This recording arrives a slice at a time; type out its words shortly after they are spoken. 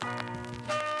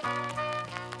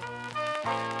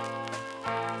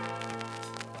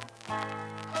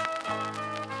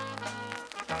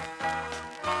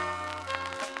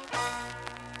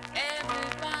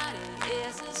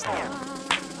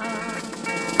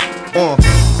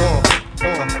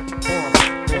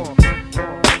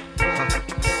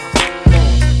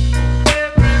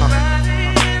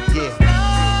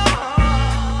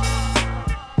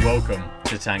Welcome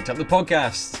to Tanked Up, the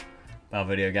podcast about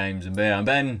video games and beer. I'm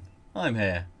Ben. I'm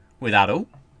here with Aadil.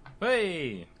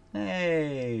 Hey!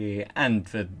 Hey! And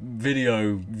for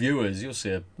video viewers, you'll see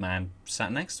a man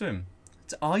sat next to him.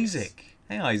 It's Isaac.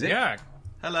 Hey, Isaac. Yeah.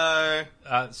 Hello.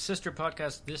 Sister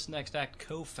podcast, This Next Act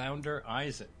co-founder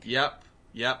Isaac. Yep.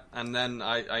 And then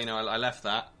I left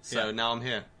that, so now I'm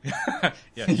here.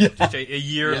 Just a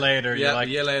year later, you're like,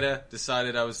 a year later,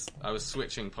 decided I was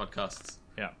switching podcasts.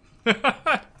 yeah.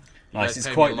 Nice.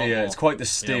 It's quite the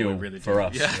steal really for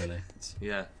us, Yeah. really.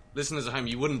 Yeah. Listeners at home,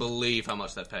 you wouldn't believe how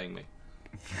much they're paying me.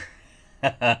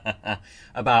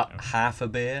 About half a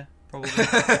beer, probably.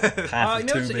 Half of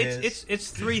two beers.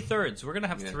 It's 3/3. We're gonna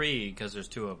have three because there's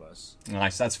two of us.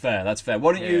 Nice. That's fair.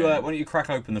 Why don't you crack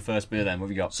open the first beer then? What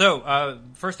have you got? So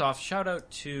first off, shout out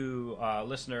to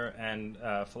listener and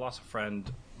philosopher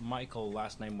friend Michael,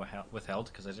 last name withheld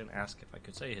because I didn't ask if I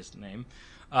could say his name.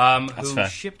 Who fair.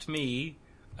 shipped me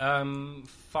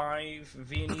 5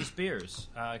 Viennese beers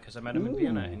because I met him in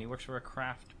Vienna and he works for a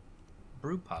craft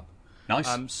brew pub. Nice.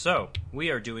 So we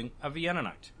are doing a Vienna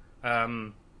night.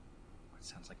 It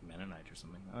sounds like Mennonite or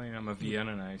something. Oh yeah, I'm a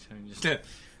Vienna night.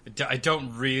 I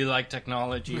don't really like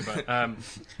technology, but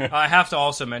I have to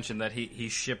also mention that he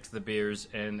shipped the beers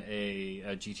in a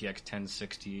GTX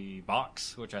 1060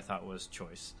 box, which I thought was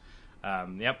choice.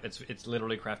 Yep, it's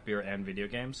literally craft beer and video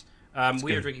games.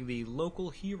 We are drinking the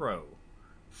Local Hero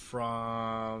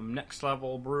from Next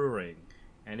Level Brewing,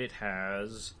 and it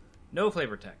has no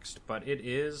flavor text, but it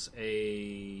is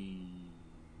a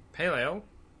pale ale.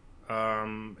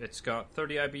 It's got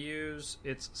 30 IBUs.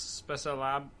 It's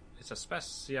a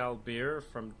special beer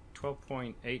from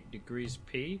 12.8 degrees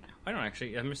P. I don't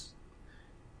actually.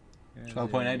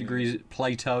 12.8 degrees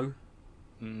Plato.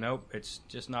 Nope, it's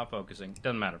just not focusing.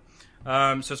 Doesn't matter.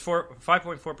 So it's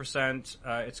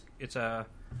 5.4%.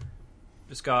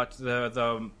 It's got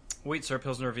the wheat syrup,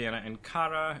 Pilsner, Vienna, and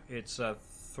Kara. It's a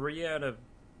 3 out of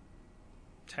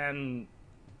 10.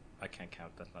 I can't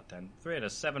count. That's not 10. 3 out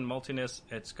of 7 maltiness.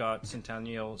 It's got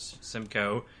Centennial,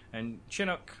 Simcoe, and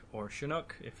Chinook or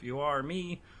Chinook if you are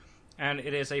me. And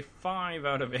it is a 5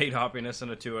 out of 8 hoppiness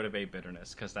and a 2 out of 8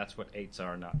 bitterness, because that's what 8s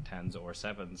are, not 10s or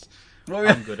 7s.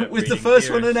 I'm good at Was the reading first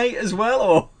beers. one an 8 as well,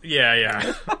 or?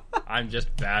 Yeah. I'm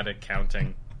just bad at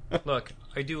counting. Look,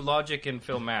 I do logic and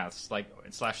film maths, like /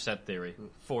 set theory.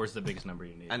 4 is the biggest number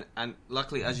you need. And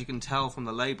luckily, as you can tell from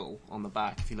the label on the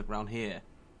back, if you look around here,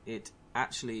 it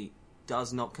actually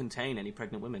does not contain any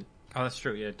pregnant women. Oh, that's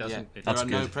true. Yeah, it doesn't. Yeah, It there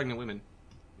doesn't. are no pregnant women.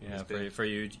 Yeah, for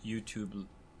you YouTube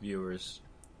viewers.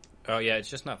 Oh yeah, it's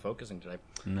just not focusing today.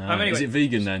 No. Anyway. Is it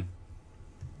vegan then?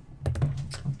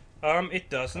 It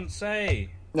doesn't say.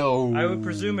 No. I would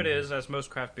presume it is, as most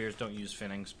craft beers don't use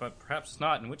finnings, but perhaps it's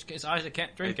not. In which case, Isaac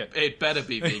can't drink it. It better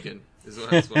be vegan.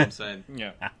 That's what I'm saying.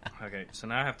 Yeah. Okay. So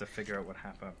now I have to figure out what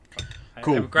happened.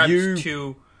 Cool. I grabbed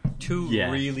two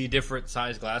Yeah. really different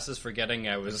size glasses, forgetting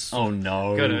I was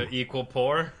no. gonna equal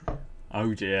pour.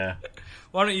 Oh dear.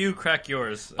 Why don't you crack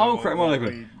yours? I'll crack mine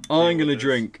open. I'm going to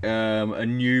drink a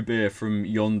new beer from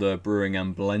Yonder Brewing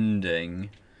and Blending,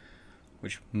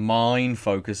 which mine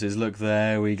focuses. Look,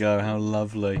 there we go. How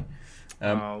lovely. We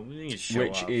need to show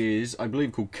Which off. is, I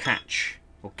believe, called Cache.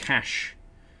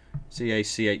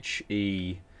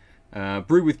 C-A-C-H-E.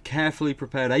 Brewed with carefully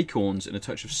prepared acorns and a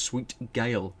touch of sweet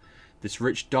gale. This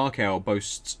rich dark ale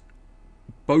boasts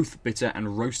both bitter and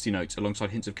roasty notes,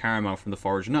 alongside hints of caramel from the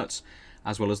forage nuts,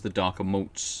 as well as the darker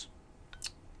malts.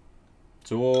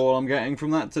 So all I'm getting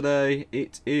from that today,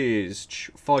 it is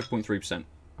 5.3%.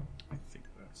 I think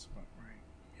that's about right.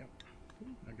 Yep.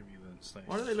 I'll give you the slice.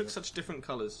 Why do they look such different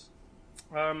colours?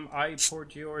 I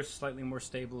poured yours slightly more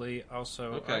stably.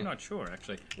 Also, Okay. I'm not sure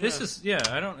actually. Yeah. This is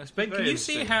I don't. Ben, Very can you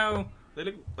see interesting. how? They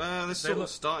look. They're sort look- of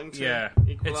starting to. Yeah,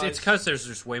 equalise. it's because there's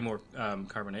just way more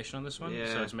carbonation on this one,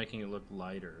 Yeah. so it's making it look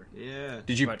lighter. Yeah.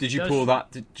 Did you But did you does- pour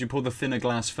that? Did you pour the thinner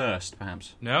glass first,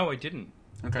 perhaps? No, I didn't.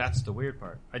 Okay. That's the weird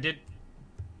part. I did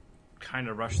kind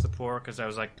of rush the pour because I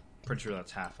was like pretty sure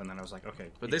that's half, and then I was like, okay.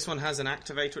 But this one has an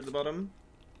activator at the bottom.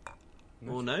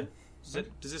 Or no?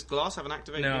 Does this glass have an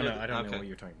activator? No, in it? I don't know Okay. what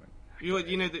you're talking about.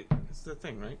 You know it's the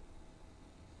thing, right?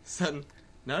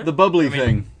 No. The bubbly I mean-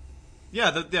 thing. Yeah,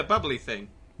 the bubbly thing.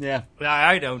 Yeah.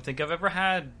 I don't think I've ever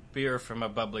had beer from a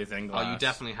bubbly thing glass. Oh, you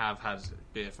definitely have had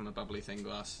beer from a bubbly thing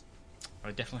glass.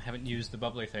 I definitely haven't used the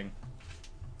bubbly thing.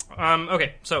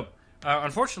 Okay, so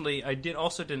unfortunately, I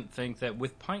didn't think that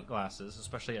with pint glasses,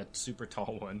 especially a super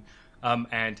tall one,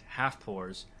 and half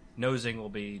pours, nosing will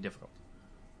be difficult.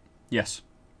 Yes.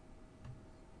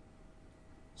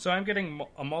 So I'm getting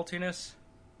a maltiness.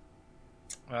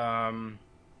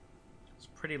 It's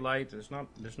pretty light.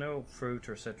 There's no fruit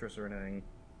or citrus or anything.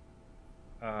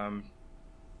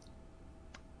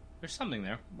 There's something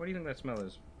there. What do you think that smell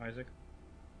is, Isaac?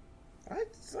 I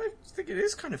think it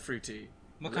is kind of fruity.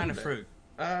 What kind of fruit?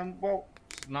 Well,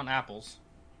 Not apples.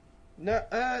 no,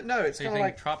 it's So you kind of thinking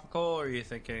like tropical, or are you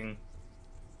thinking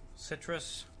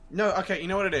citrus? no. Okay, you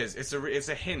know what it is? It's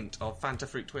a hint of Fanta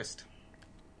fruit twist.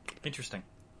 Interesting.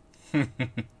 Is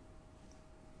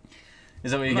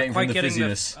that what you're I'm getting not from the quite getting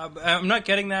fizziness? I'm not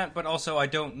getting that, but also I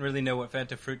don't really know what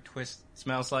Fanta fruit twist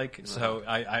smells like, so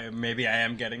I maybe I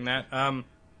am getting that.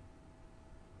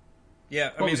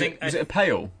 Yeah, I What mean, was it? Was it a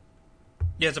pale?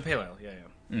 yeah, it's a pale ale. Yeah.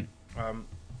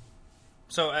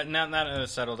 So now that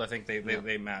settled, I think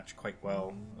they match quite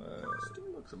well.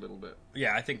 Still looks a little bit.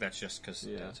 Yeah, I think that's just because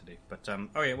density. But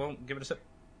okay, well, give it a sip.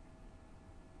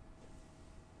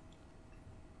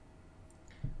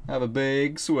 Have a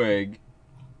big swig.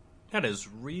 That is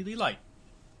really light.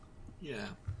 Yeah.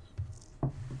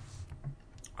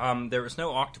 There is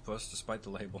no octopus, despite the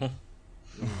label.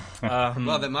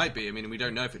 Well, there might be. I mean, we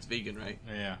don't know if it's vegan, right?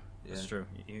 Yeah, that's true.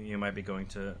 You might be going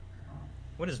to...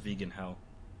 What is vegan hell?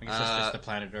 I guess that's just the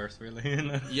planet Earth, really.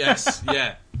 Yes,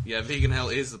 yeah. Vegan hell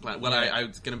is the planet. Well, Yeah.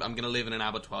 I'm gonna live in an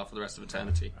abattoir for the rest of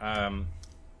eternity.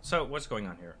 So, what's going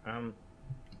on here?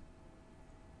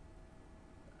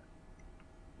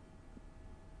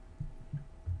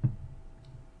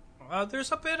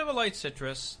 There's a bit of a light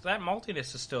citrus. That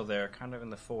maltiness is still there, kind of in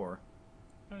the 4.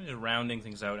 I'm just rounding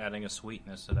things out, adding a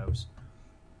sweetness that I was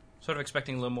sort of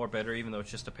expecting a little more bitter, even though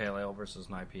it's just a pale ale versus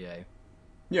an IPA.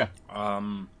 Yeah.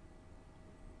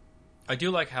 I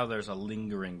do like how there's a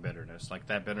lingering bitterness. Like,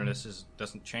 that bitterness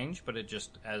doesn't change, but it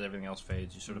just, as everything else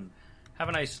fades, you sort of have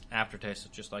a nice aftertaste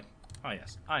that's just like, oh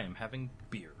yes, I am having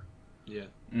beer. Yeah.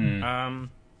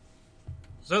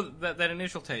 So that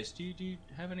initial taste, do you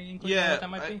have any inkling of what that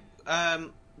might be?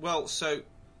 Well, so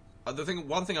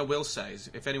one thing I will say is,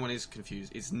 if anyone is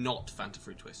confused, it's not Fanta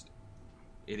Fruit Twist.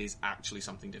 It is actually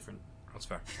something different. That's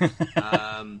fair.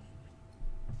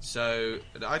 So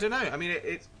I don't know. I mean,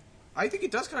 I think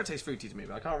it does kind of taste fruity to me,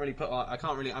 but I can't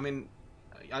really I mean,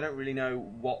 I don't really know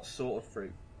what sort of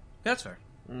fruit. That's fair.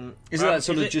 Is it that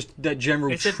sort of it- just that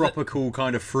general is it tropical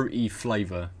kind of fruity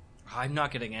flavour? I'm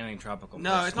not getting anything tropical.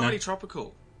 No, it's not really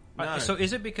tropical. No. So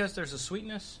is it because there's a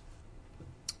sweetness?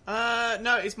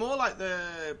 No, it's more like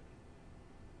the.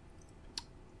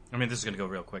 I mean, this is going to go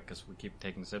real quick because we keep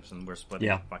taking sips and we're splitting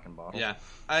the fucking bottle. Yeah,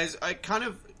 as I kind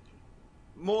of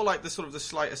more like the sort of the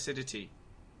slight acidity.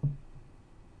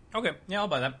 Okay, yeah, I'll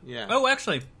buy that. Yeah. Oh,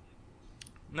 actually,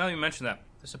 now that you mention that,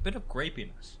 there's a bit of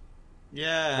grapiness.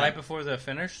 Yeah. Right before the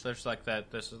finish, there's like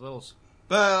that. There's a little.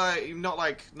 But not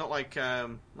like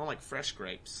fresh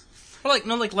grapes. Well,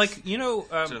 like you know.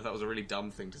 I don't know if that was a really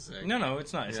dumb thing to say. No,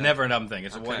 it's not. It's Yeah. never a dumb thing.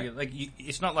 It's Okay.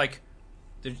 it's not like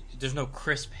there's no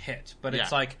crisp hit, but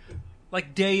it's Yeah.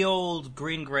 like day old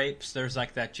green grapes. There's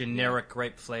like that generic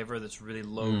grape flavor that's really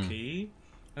low key.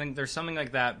 I think there's something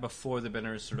like that before the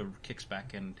bitterness sort of kicks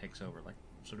back in and takes over, like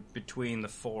sort of between the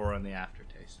 4 and the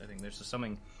aftertaste. I think there's just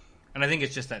something, and I think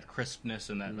it's just that crispness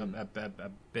and that a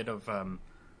bit of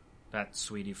that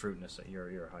sweety fruitness that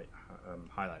you're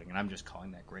highlighting, and I'm just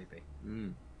calling that grapey.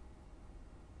 Do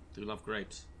love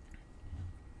grapes.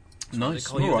 Nice. They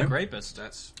call you Alright. the grapist.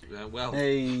 That's well.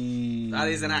 Hey. That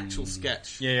is an actual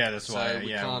sketch. Yeah, that's So why.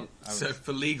 we yeah, can't. So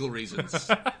for legal reasons,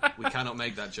 we cannot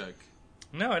make that joke.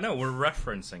 No, I know. We're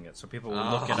referencing it so people will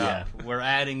look it yeah. up. We're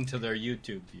adding to their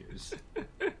YouTube views.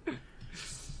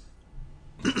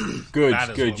 Good, That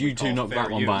is good. what You we two call knocked fair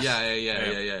that one use. back.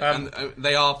 Yeah. And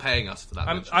they are paying us for that.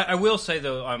 mention. I will say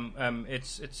though,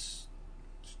 it's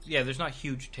there's not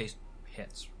huge taste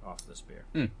hits off this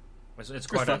beer. It's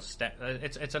quite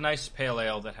it's a nice pale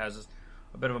ale that has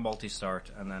a bit of a malty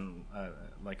start, and then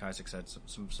like Isaac said,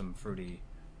 some fruity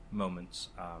moments.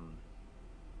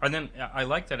 And then I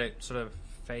like that it sort of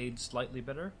fades slightly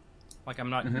bitter. Like I'm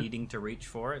not needing to reach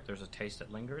for it. There's a taste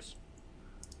that lingers.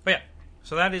 But yeah,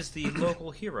 so that is the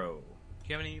local hero. Do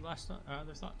you have any last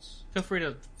other thoughts? Feel free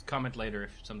to comment later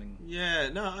if something. Yeah.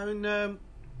 No. I mean.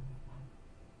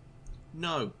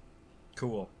 No.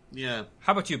 Cool. Yeah.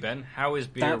 How about you, Ben? How is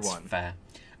beer That's one? fair.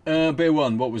 Beer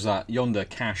one. What was that? Yonder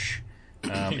Cash.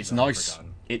 It's nice.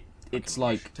 overdone. It's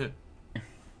like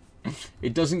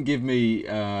it doesn't give me.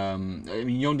 I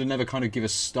mean, Yonder never kind of give a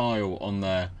style on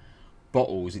their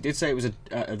bottles. It did say it was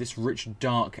this rich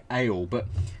dark ale, but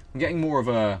I'm getting more of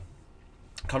a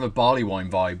kind of a barley wine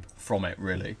vibe from it,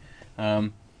 really.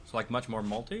 It's like much more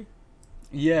malty.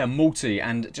 Yeah, malty,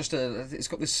 and just it's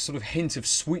got this sort of hint of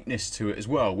sweetness to it as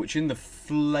well, which in the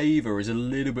flavour is a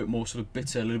little bit more sort of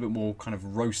bitter, a little bit more kind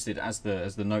of roasted, as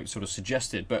the note sort of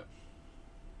suggested. But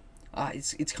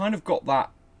it's kind of got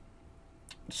that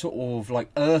sort of like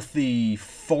earthy,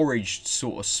 foraged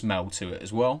sort of smell to it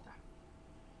as well.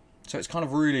 So it's kind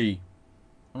of really,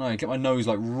 I don't know, get my nose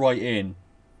like right in,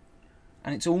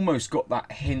 and it's almost got that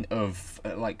hint of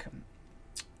like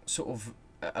sort of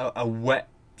a wet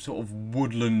sort of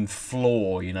woodland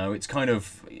floor, you know. It's kind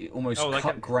of almost like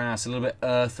cut grass, a little bit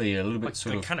earthy, a little bit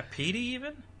sort of kind of peaty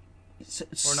even.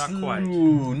 Or not quite?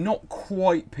 Not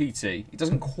quite peaty. It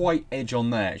doesn't quite edge on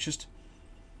there. It's just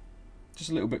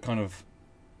a little bit kind of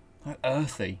like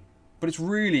earthy. But it's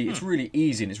really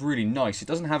easy and it's really nice. It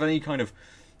doesn't have any kind of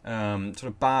sort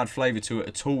of bad flavour to it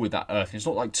at all with that earth. It's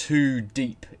not like too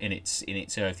deep in its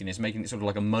earthiness, making it sort of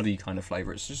like a muddy kind of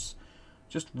flavour. It's just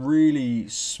really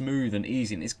smooth and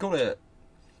easy, and it's got a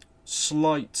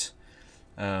slight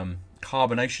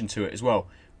carbonation to it as well,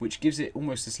 which gives it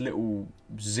almost this little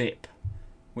zip,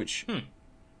 which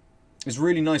is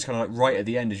really nice, kind of like right at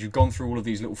the end as you've gone through all of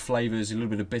these little flavours, a little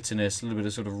bit of bitterness, a little bit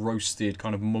of sort of roasted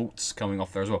kind of malts coming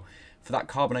off there as well, for that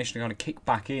carbonation to kind of kick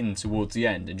back in towards the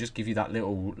end and just give you that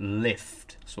little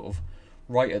lift sort of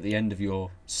right at the end of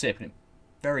your sip, and it's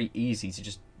very easy to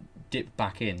just dip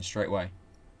back in straight away.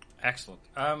 Excellent.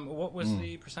 What was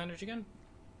the percentage again?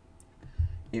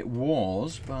 It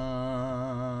was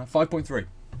 5.3.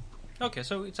 Okay,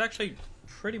 so it's actually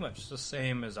pretty much the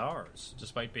same as ours,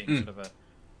 despite being sort of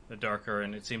a darker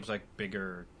and it seems like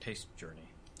bigger taste journey.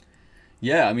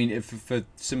 Yeah, I mean, for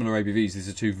similar ABVs, these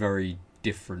are two very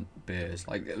different beers,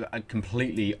 like at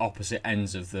completely opposite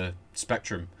ends of the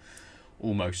spectrum,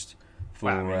 almost. For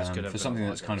something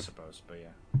that's kind of, I suppose, but yeah.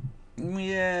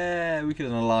 Yeah, we could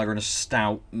have done a lager and a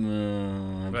stout. But yeah,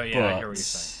 I hear what you're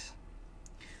saying.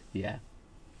 Yeah.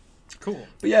 Cool.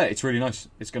 But yeah, it's really nice.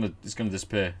 It's gonna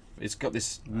disappear. It's got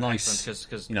this nice,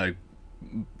 cause, you know,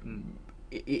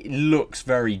 it looks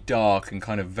very dark and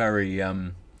kind of very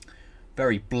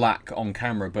very black on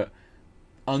camera, but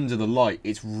under the light,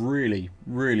 it's really,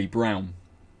 really brown,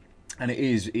 and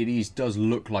it does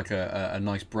look like a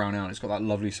nice brown ale. It's got that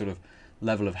lovely sort of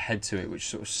level of head to it, which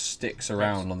sort of sticks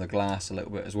around on the glass a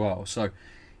little bit as well. So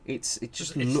it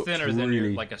just looks thinner really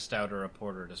than like a stout or a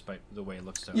porter, despite the way it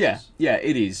looks to yeah, us. Yeah,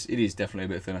 it is definitely a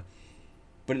bit thinner,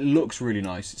 but it looks really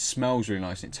nice. It smells really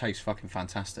nice, and it tastes fucking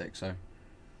fantastic. So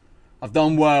I've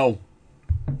done well.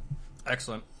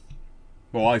 Excellent.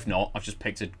 Well, I've not. I've just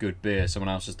picked a good beer. Someone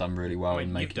else has done really well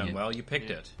in making it. You've done well. You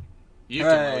picked it. You've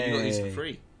done well. You got these for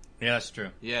free. Yeah, that's true.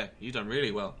 Yeah, you've done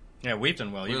really well. Yeah, we've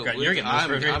done well. You're getting this I'm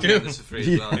for free getting too. this for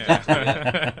free as well.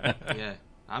 Yeah,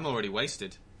 I'm already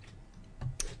wasted.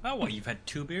 Oh, what? You've had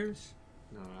 2 beers?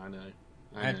 No, I know.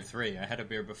 I had 3. I had a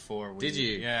beer before. Did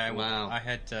you? Yeah. Wow. I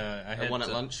had one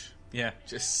at lunch. Yeah.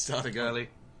 Just starting early.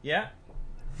 Yeah.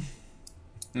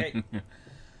 Hey.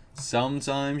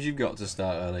 Sometimes you've got to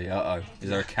start early. Uh-oh. Is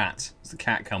there a cat? Has the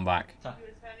cat come back?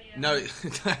 No,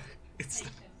 it's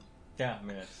Yeah, I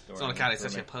mean, it's not a cat. It's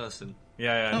actually a person.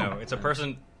 Yeah, no, it's a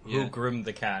person who Yeah. groomed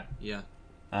the cat. Yeah.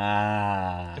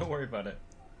 Ah. Don't worry about it.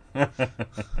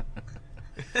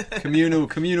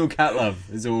 Communal cat love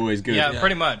is always good. Yeah,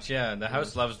 pretty much. Yeah, the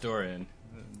house loves Dorian.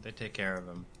 They take care of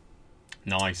him.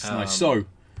 Nice. So,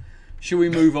 shall we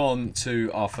move on to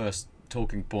our first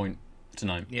talking point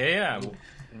tonight? Yeah.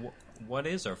 What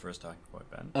is our first talking point,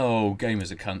 Ben? Oh,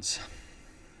 gamers are cunts.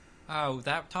 Oh,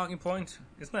 that talking point?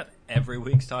 Isn't that every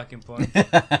week's talking point?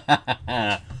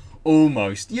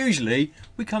 Almost. Usually,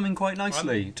 we come in quite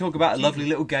nicely. Talk about a lovely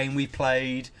little game we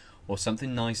played, or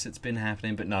something nice that's been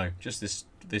happening. But no, just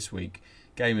this week.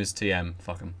 Gamers TM,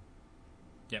 fuck them.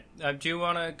 Yep. Do you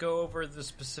want to go over the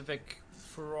specific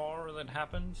furore that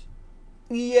happened?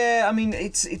 Yeah, I mean,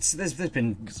 there's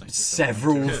been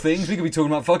several things. We could be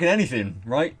talking about fucking anything,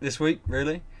 right, this week,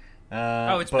 really?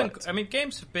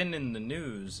 Games have been in the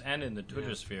news and in the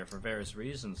Twitter sphere for various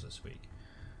reasons this week.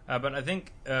 But I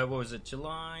think, what was it,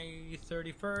 July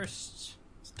 31st?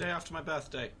 It's the day after my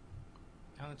birthday.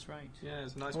 Oh, that's right. Yeah,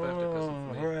 it's a nice birthday present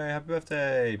for me. Hooray, happy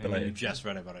birthday. You just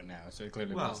read about it now, so it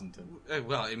clearly wasn't.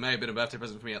 Well, it may have been a birthday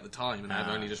present for me at the time, and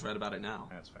I've only just read about it now.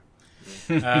 That's fair.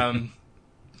 Yeah.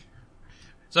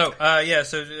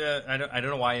 So I don't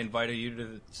know why I invited you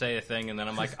to say a thing, and then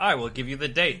I'm like, I will give you the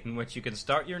date in which you can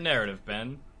start your narrative,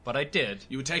 Ben. But I did.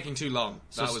 You were taking too long.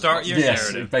 So start your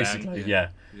narrative, basically, Ben. yeah.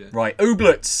 Right,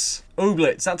 Ooblets.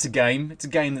 That's a game. It's a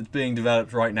game that's being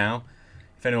developed right now.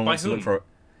 If anyone wants to look for it.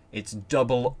 It's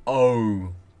double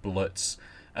Ooblets.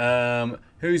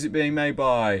 Who's it being made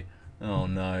by? Oh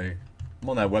no. I'm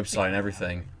on their website and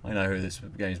everything. I know who this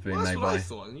game's being Well, made that's what by. I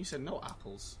thought, and you said not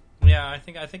apples. Yeah, I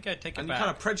think I'd take it And back. you kind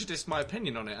of prejudiced my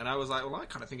opinion on it, and I was like, well, I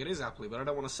kind of think it is appley, but I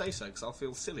don't want to say so because I'll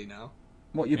feel silly now.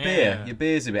 What, your beer? Yeah. Your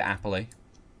beer's a bit appley.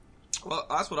 Well,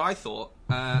 that's what I thought,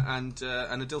 and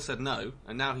Aadil said no,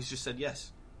 and now he's just said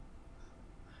yes.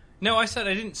 No, I said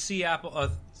I didn't see apple. I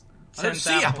don't sense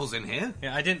see apples in here.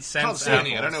 Yeah, I didn't sense Can't see apples.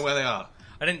 any. I don't know where they are.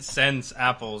 I didn't sense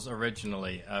apples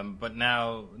originally, but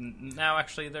now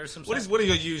actually there's some. What are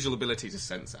your usual ability to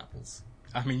sense apples?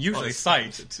 I mean, usually Well,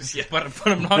 sight, yeah. but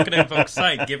I'm not going to invoke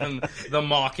sight given the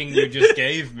mocking you just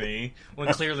gave me,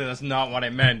 when clearly that's not what I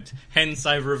meant. Hence,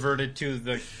 I've reverted to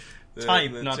the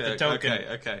type, not the token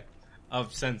Okay.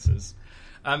 of senses.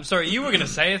 Sorry, you were going to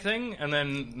say a thing, and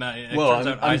then it Well, turns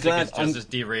out I'm Isaac glad- is just I'm- as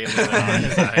derailed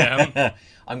as I am.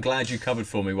 I'm glad you covered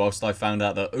for me whilst I found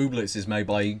out that Ooblets is made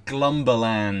by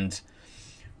Glumberland,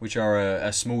 which are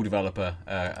a small developer,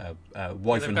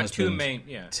 wife They've and got two husband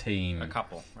main, team. a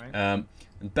couple, right?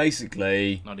 And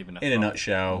basically, Not even a in a couple.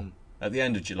 nutshell, at the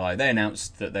end of July, they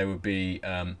announced that they would be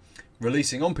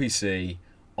releasing on PC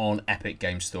on Epic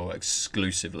Game Store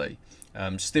exclusively.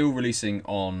 Still releasing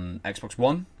on Xbox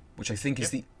One, which I think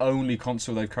is the only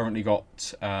console they've currently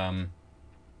got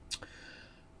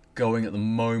going at the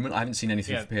moment. I haven't seen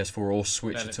anything for PS4 or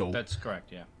Switch at all. That's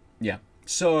correct, yeah. Yeah.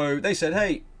 So they said,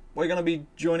 hey, we're going to be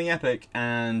joining Epic,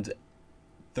 and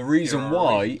the reason Here are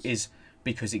why reasons. is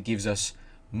because it gives us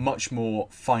much more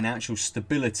financial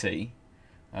stability.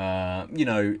 They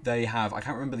have, I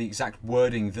can't remember the exact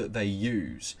wording that they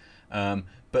use,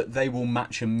 but they will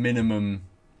match a minimum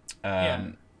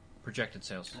Projected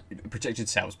sales. projected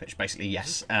sales pitch, basically,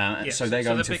 yes. Yes. So they're So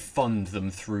going the to big- fund them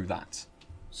through that.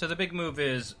 So the big move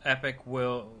is Epic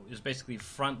is basically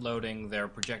front loading their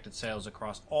projected sales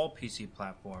across all PC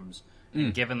platforms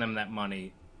and giving them that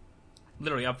money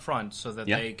literally up front so that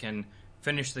they can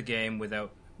finish the game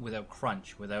without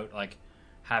crunch, without like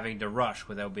having to rush,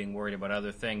 without being worried about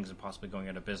other things and possibly going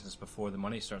out of business before the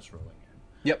money starts rolling in.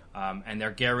 Yep. And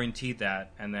they're guaranteed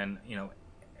that. And then,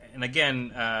 and again,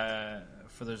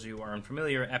 for those of you who are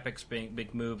unfamiliar, Epic's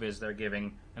big move is they're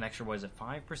giving an extra,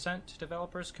 5% to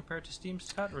developers compared to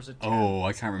Steam's cut, or is it 10? Oh,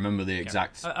 I can't remember the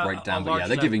exact breakdown, but yeah,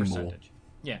 they're giving more.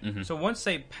 Yeah. So once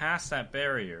they pass that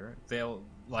barrier, they'll,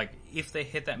 if they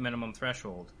hit that minimum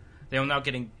threshold, they'll now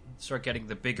start getting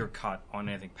the bigger cut on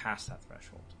anything past that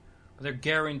threshold. But they're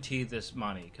guaranteed this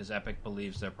money because Epic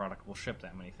believes their product will ship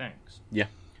that many things. Yeah.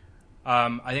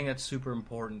 I think that's super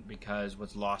important because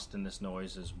what's lost in this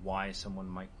noise is why someone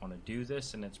might want to do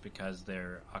this, and it's because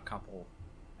they're a couple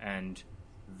and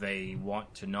they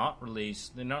want to not release.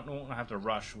 They won't have to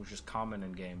rush, which is common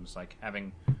in games,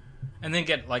 and then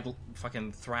get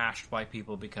fucking thrashed by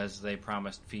people because they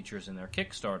promised features in their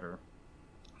Kickstarter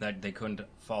that they couldn't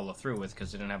follow through with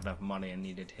because they didn't have enough money and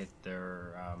needed to hit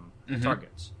their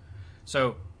targets.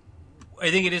 So I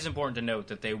think it is important to note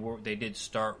that they did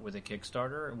start with a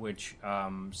Kickstarter, which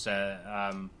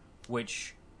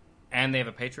and they have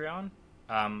a Patreon.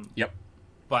 Yep.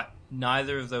 But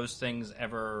neither of those things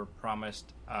ever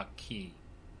promised a key.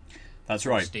 That's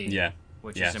right. Steam, Yeah.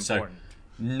 which is important. So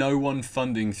no one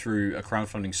funding through a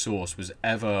crowdfunding source was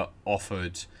ever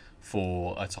offered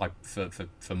for a type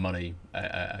for money,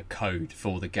 a code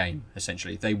for the game.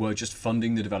 Essentially, they were just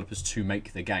funding the developers to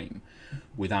make the game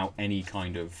without any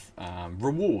kind of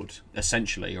reward,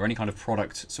 essentially, or any kind of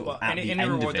product at the end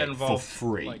of it for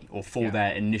free or for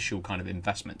their initial kind of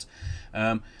investment.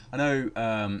 I know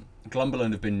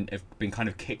Glumberland have been kind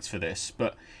of kicked for this,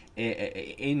 but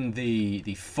in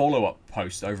the follow-up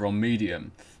post over on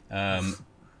Medium,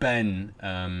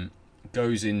 Ben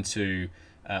goes into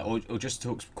or just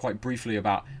talks quite briefly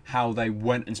about how they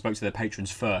went and spoke to their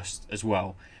patrons first as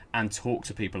well and talked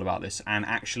to people about this and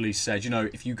actually said,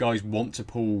 if you guys want to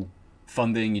pull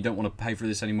funding, you don't want to pay for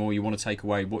this anymore, you want to take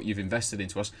away what you've invested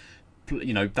into us,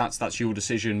 that's your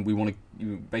decision. We want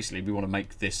to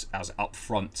make this as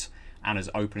upfront and as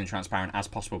open and transparent as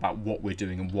possible about what we're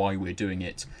doing and why we're doing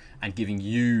it, and giving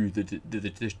you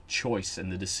the choice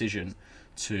and the decision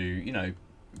to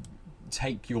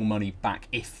take your money back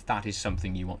if that is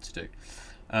something you want to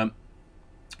do.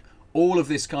 All of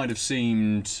this kind of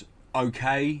seemed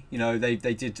okay. They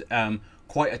did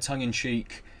quite a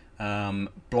tongue-in-cheek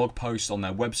blog post on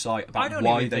their website about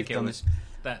why they've done this.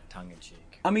 That tongue-in-cheek.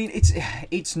 I mean,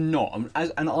 it's not,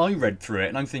 and I read through it,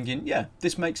 and I'm thinking, yeah,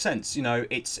 this makes sense.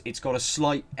 It's got a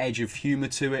slight edge of humour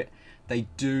to it. They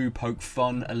do poke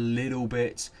fun a little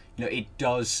bit. It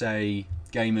does say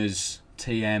gamers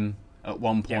TM at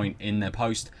one point in their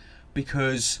post,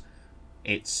 because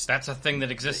That's a thing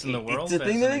that exists in the world. It's a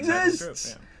thing that exactly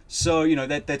exists. true, yeah. So,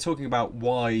 they're talking about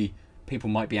why people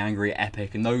might be angry at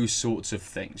Epic and those sorts of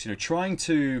things. Trying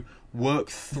to work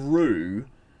through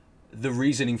the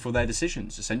reasoning for their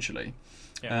decisions, essentially.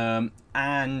 Yeah.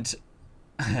 And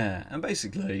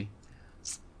basically,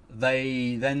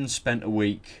 they then spent a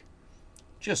week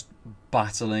just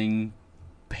battling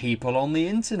people on the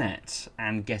internet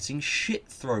and getting shit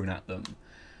thrown at them.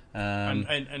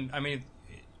 And I mean,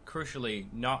 crucially,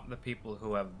 not the people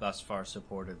who have thus far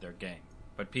supported their game,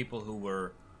 but people who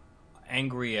were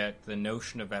angry at the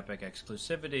notion of Epic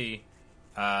exclusivity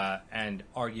and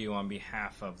argue on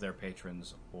behalf of their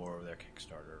patrons or their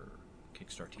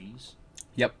Kickstartees.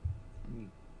 Yep.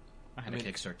 I had a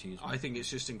Kickstartees. I think it's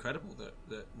just incredible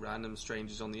that random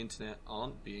strangers on the internet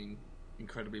aren't being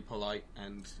incredibly polite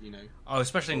and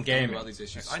especially in gaming about these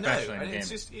issues. Especially I know, in and it's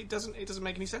gaming. just it doesn't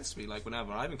make any sense to me. Like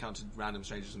whenever I've encountered random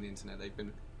strangers on the internet, they've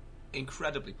been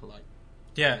incredibly polite.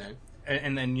 Yeah,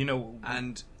 and then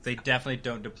and they definitely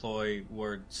don't deploy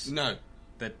words. No,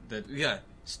 that yeah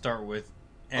start with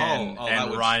and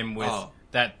rhyme with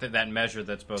that measure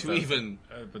that's both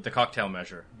with the cocktail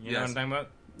measure. You know what I'm talking about?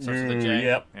 Starts with a J.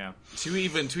 Yep. Yeah. To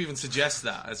even suggest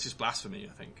that, it's just blasphemy.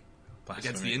 I think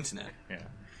against the internet. Yeah.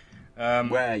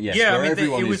 Where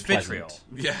it was vitriol.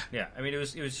 Yeah. Yeah. I mean, it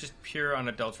was just pure,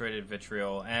 unadulterated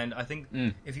vitriol, and I think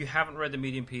if you haven't read the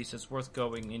Medium piece, it's worth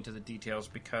going into the details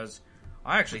because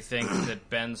I actually think that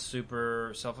Ben's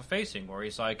super self-effacing, where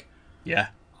he's like, "Yeah,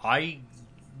 I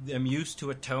am used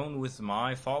to a tone with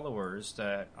my followers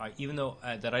that even though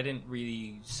that I didn't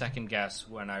really second guess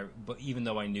but even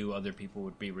though I knew other people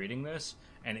would be reading this,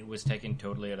 and it was taken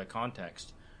totally out of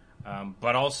context."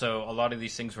 But also, a lot of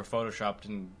these things were photoshopped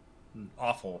and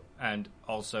awful, and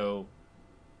also,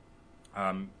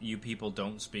 you people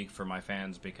don't speak for my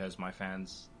fans because my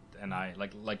fans and I,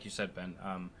 like you said, Ben,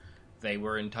 they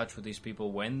were in touch with these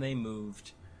people when they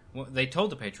moved. Well, they told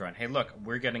the Patreon, "Hey, look,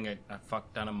 we're getting a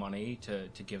fuck ton of money to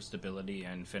give stability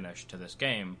and finish to this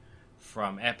game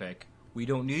from Epic. We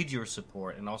don't need your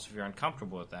support, and also if you're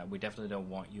uncomfortable with that, we definitely don't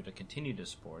want you to continue to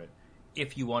support it.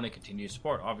 If you want to continue to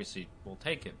support, obviously we'll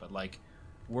take it. But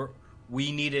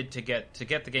we needed to get the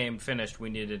game finished. We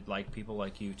needed people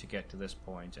like you to get to this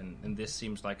point, and this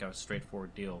seems like a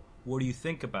straightforward deal. What do you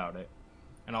think about it?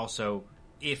 And also,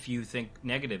 if you think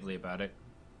negatively about it,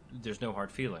 there's no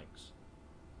hard feelings."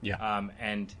 Yeah.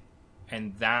 And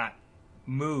that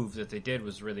move that they did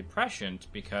was really prescient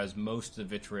because most of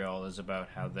the vitriol is about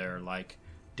how they're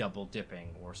double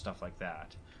dipping or stuff like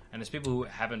that. And it's people who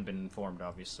haven't been informed,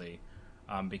 obviously,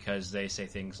 because they say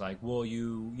things like, "Well,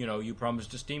 you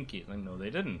promised a Steam key." No,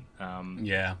 they didn't.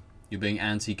 Yeah, you're being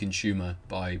anti-consumer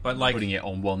by putting it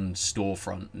on one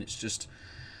storefront, and it's just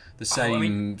the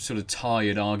same sort of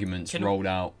tired arguments rolled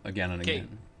out again and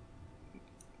again.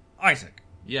 Isaac.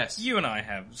 Yes. You and I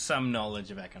have some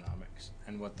knowledge of economics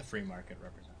and what the free market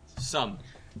represents. Some.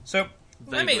 So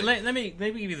let me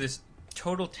give you this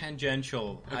total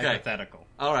tangential hypothetical.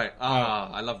 All right.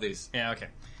 I love these. Yeah. Okay.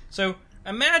 So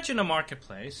imagine a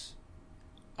marketplace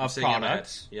of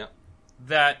products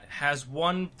that has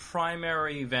one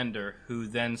primary vendor who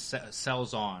then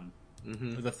sells on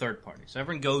with a third party. So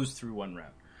everyone goes through one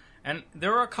route, and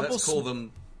there are a couple. Let's call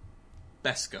them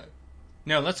Besco.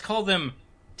 No, let's call them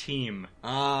Team.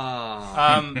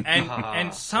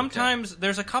 And sometimes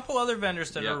there's a couple other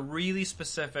vendors that are really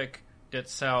specific that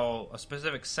sell a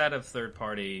specific set of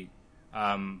third-party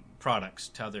products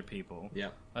to other people. Yeah.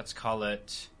 Let's call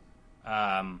it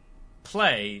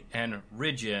Play and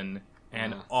Ridgen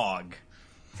and OG.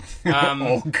 Og.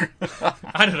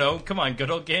 I don't know. Come on,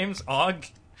 good old games, OG.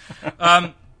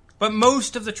 But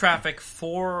most of the traffic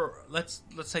for let's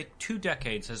say 2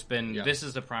 decades has been this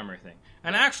is the primary thing.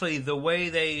 And actually, the way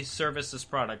they service this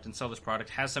product and sell this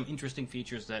product has some interesting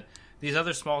features that these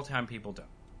other small-time people don't.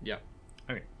 Yeah.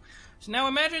 Okay. So now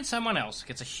imagine someone else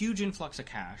gets a huge influx of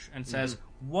cash and says,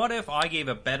 what if I gave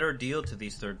a better deal to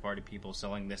these third-party people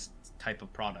selling this type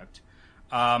of product?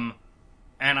 And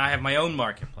I have my own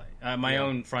marketplace, my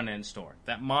own front-end store.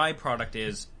 That my product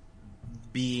is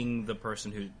being the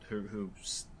person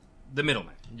who's the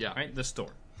middleman. Yeah. Right? The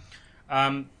store.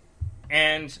 And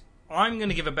I'm going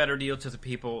to give a better deal to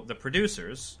the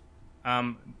producers,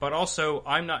 but also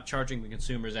I'm not charging the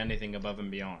consumers anything above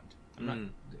and beyond.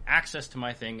 Access to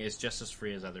my thing is just as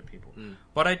free as other people.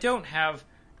 But I don't have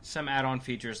some add-on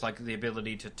features like the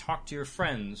ability to talk to your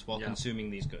friends while consuming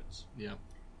these goods. Yeah.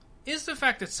 Is the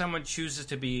fact that someone chooses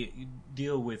to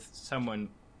deal with someone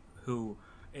who,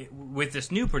 with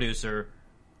this new producer,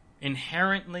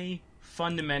 inherently,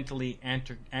 fundamentally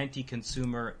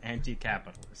anti-consumer,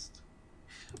 anti-capitalist?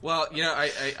 Well,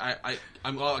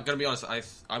 I'm going to be honest.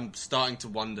 I'm starting to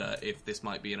wonder if this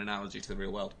might be an analogy to the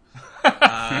real world.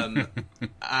 And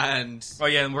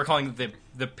and we're calling it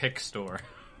the pick store.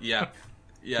 Yeah.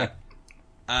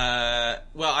 Well,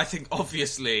 I think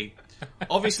obviously,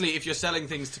 if you're selling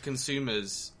things to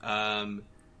consumers,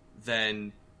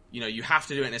 then you have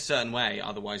to do it in a certain way.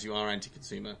 Otherwise, you are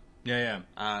anti-consumer. Yeah.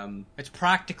 It's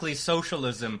practically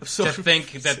socialism to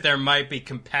think that there might be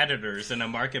competitors in a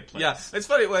marketplace. Yeah, it's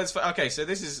funny. Well, okay. So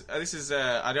this is.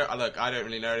 I don't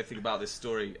really know anything about this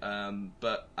story.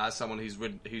 But as someone who's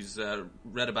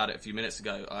read about it a few minutes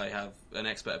ago, I have an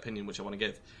expert opinion which I want to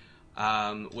give.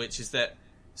 Which is that.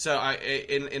 So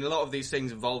in a lot of these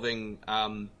things involving.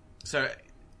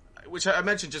 Which I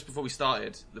mentioned just before we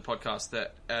started the podcast,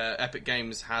 that Epic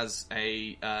Games has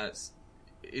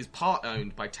is part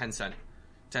owned by Tencent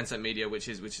Media, which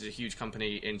is a huge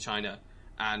company in China,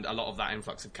 and a lot of that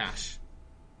influx of cash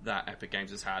that Epic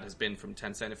Games has been from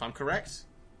Tencent, if I'm correct.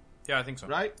 Yeah, I think so.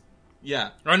 Right?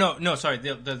 Yeah. Oh no, sorry.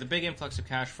 The big influx of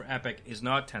cash for Epic is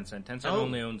not Tencent. Tencent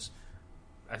only owns,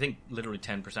 I think, literally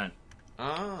 10%.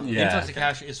 Oh. The influx of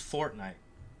cash is Fortnite.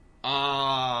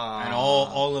 And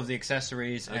all of the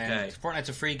accessories. Okay. And Fortnite's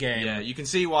a free game. Yeah, you can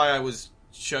see why I was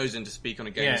chosen to speak on a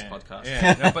games podcast.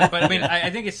 Yeah, no, but I mean, I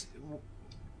think it's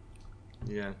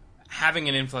having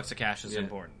an influx of cash is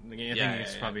important. I think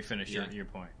it's probably finished your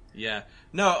point. Yeah,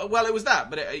 no, well, it was that,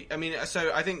 but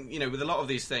so I think with a lot of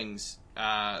these things,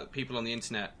 people on the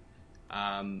internet,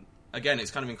 again,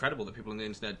 it's kind of incredible that people on the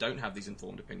internet don't have these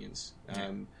informed opinions.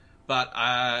 But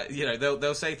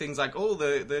they'll say things like, "Oh,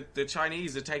 the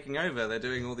Chinese are taking over. They're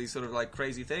doing all these sort of like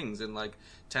crazy things," and like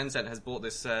Tencent has bought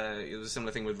this. It was a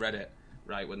similar thing with Reddit.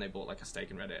 Right, when they bought like a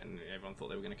stake in Reddit, and everyone thought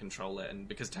they were going to control it, and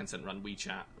because Tencent run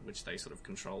WeChat, which they sort of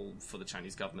control for the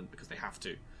Chinese government because they have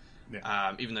to.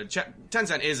 Yeah. Even though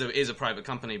Tencent is a private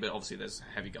company, but obviously there's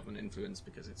heavy government influence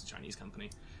because it's a Chinese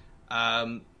company.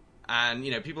 And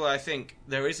people, I think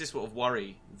there is this sort of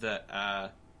worry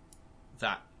that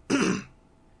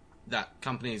that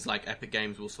companies like Epic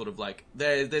Games will sort of like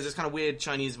there's this kind of weird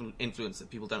Chinese influence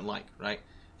that people don't like, right?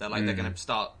 That like they're going to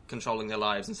start controlling their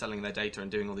lives and selling their data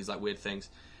and doing all these like weird things.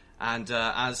 And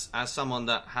as someone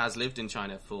that has lived in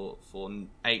China for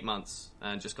 8 months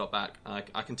and just got back,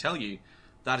 I can tell you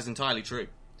that is entirely true.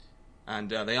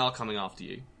 And they are coming after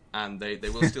you, and they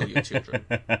will steal your children.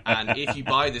 And if you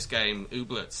buy this game,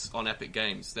 Ooblets, on Epic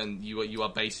Games, then you are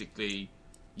basically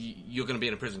you're going to be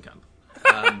in a prison camp.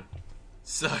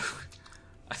 So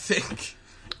I think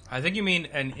you mean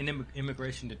an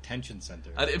immigration detention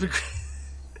center.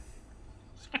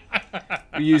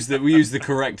 We use the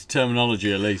correct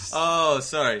terminology at least. Oh,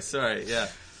 sorry, yeah.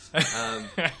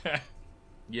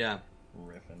 Yeah.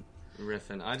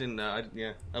 Riffin. I didn't know.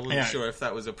 I wasn't sure if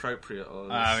that was appropriate or.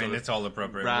 I mean, it's all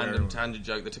appropriate. Random tangent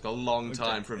joke that took a long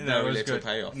time for a very little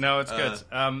payoff. No, it's good.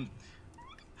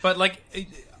 But like,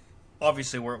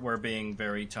 obviously, we're being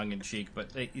very tongue in cheek,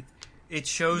 but it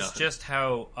shows just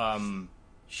how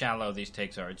shallow these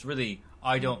takes are. It's really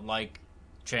I don't like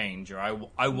change, or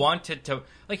I wanted to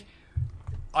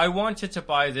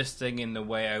buy this thing in the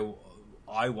way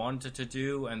I wanted to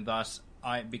do, and thus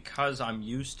because I'm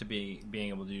used to being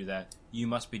able to do that, you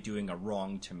must be doing a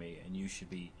wrong to me, and you should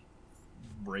be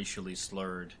racially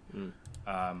slurred in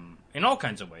all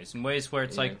kinds of ways. In ways where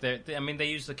it's like they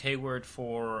use the K word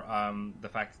for the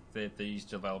fact that these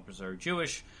developers are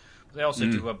Jewish. But they also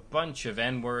do a bunch of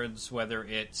N words, whether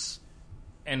it's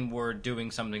N word doing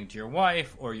something to your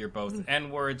wife or you're both N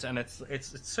words, and it's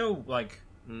so like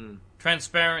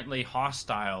transparently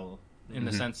hostile in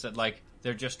the sense that like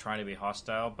they're just trying to be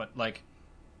hostile, but like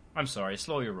I'm sorry,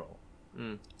 slow your roll.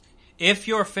 If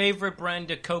your favorite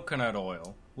brand of coconut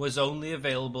oil was only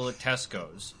available at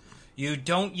Tesco's, you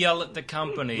don't yell at the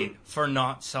company for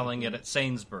not selling it at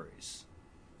Sainsbury's.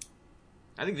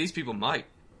 I think these people might.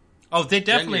 Oh, they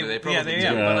definitely, they probably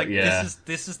do. But like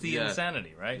this is the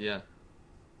insanity, right? Yeah.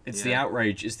 It's the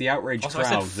outrage. It's the outrage also,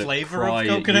 crowd I said flavor that cry of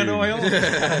coconut at you. oil.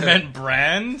 I meant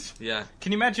brand. Yeah.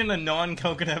 Can you imagine a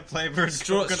non-coconut flavored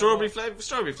strawberry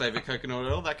flavored coconut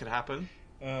oil? That could happen.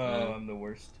 Oh, I'm the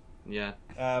worst. Yeah.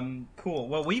 Cool.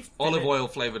 Well, olive oil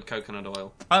flavored coconut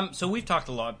oil. So we've talked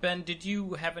a lot. Ben, did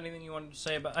you have anything you wanted to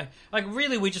say about?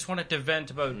 Really, we just wanted to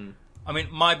vent about. I mean,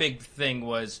 my big thing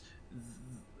was.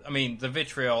 I mean, the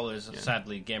vitriol is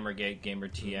sadly Gamergate,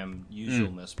 GamerTM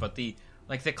usualness, but the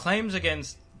claims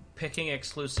against picking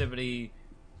exclusivity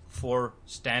for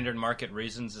standard market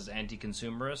reasons is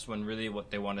anti-consumerist, when really what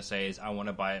they want to say is I want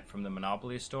to buy it from the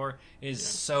Monopoly store, is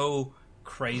so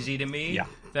crazy to me. Yeah.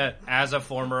 That as a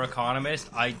former economist,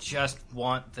 I just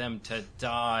want them to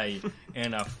die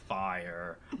in a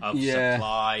fire of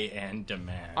supply and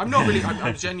demand. I'm not really.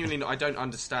 I'm genuinely. I don't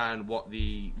understand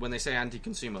when they say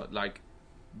anti-consumer. Like,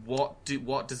 what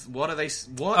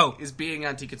is being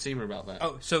anti-consumer about that?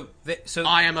 Oh, so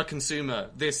I am a consumer.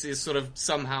 This is sort of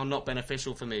somehow not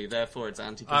beneficial for me. Therefore, it's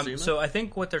anti-consumer. So I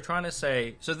think what they're trying to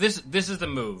say. So this is the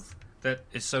move that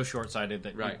is so short-sighted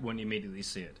that Right. when you immediately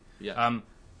see it. Yeah.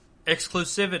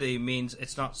 Exclusivity means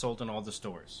it's not sold in all the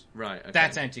stores. Right. Okay.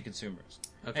 That's anti-consumers.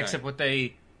 Okay. Except what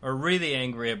they are really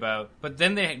angry about. But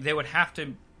then they would have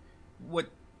to.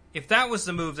 If that was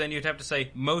the move, then you'd have to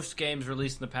say most games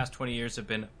released in the past 20 years have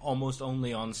been almost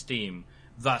only on Steam.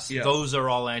 Thus, those are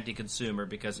all anti-consumer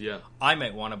because I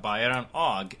might want to buy it on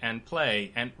OGG and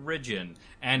Play and Origin.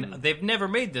 And they've never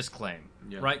made this claim,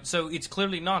 right? So it's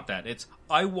clearly not that. It's,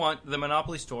 I want the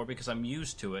Monopoly store because I'm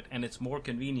used to it and it's more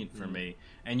convenient for me.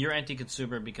 And you're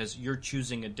anti-consumer because you're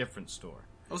choosing a different store.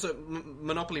 Also,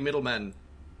 Monopoly middlemen...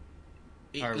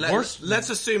 worse. Let's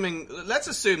assume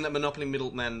that Monopoly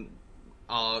middlemen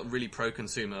are really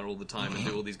pro-consumer all the time and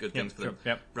do all these good things for them.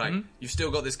 Yep. Right. Mm-hmm. You've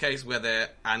still got this case where they're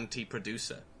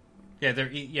anti-producer.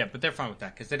 Yeah, but they're fine with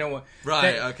that because they don't want.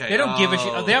 Right. Okay. They don't give a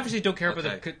shit. They obviously don't care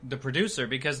about the producer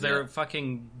because they're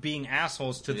fucking being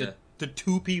assholes to the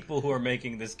two people who are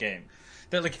making this game.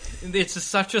 They're like, it's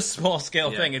such a small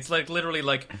scale thing. It's like literally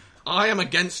like, I am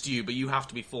against you, but you have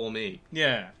to be for me.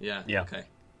 Yeah. Yeah. Yeah. Okay.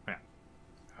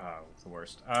 It's the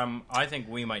worst. I think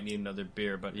we might need another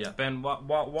beer, but Ben,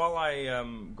 while I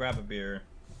grab a beer,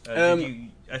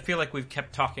 I feel like we've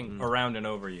kept talking around and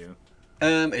over you.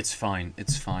 It's fine.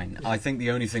 I think the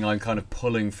only thing I'm kind of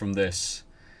pulling from this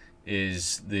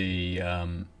is the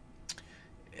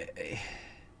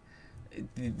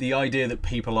idea that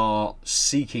people are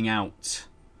seeking out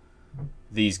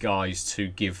these guys to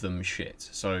give them shit.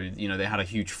 So, they had a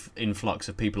huge influx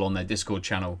of people on their Discord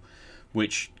channel,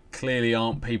 which clearly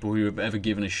aren't people who have ever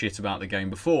given a shit about the game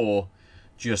before,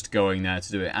 just going there to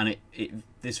do it. And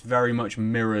this very much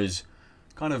mirrors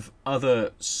kind of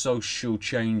other social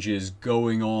changes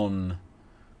going on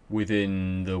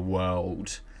within the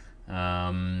world. We'll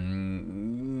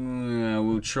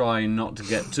try not to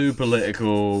get too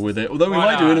political with it, although we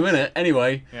might do in a minute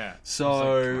anyway. Yeah.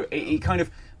 So it kind of,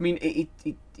 it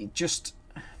just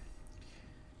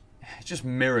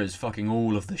mirrors fucking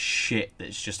all of the shit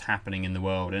that's just happening in the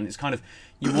world. And it's kind of,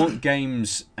 you want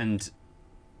games and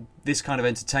this kind of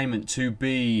entertainment to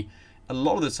be a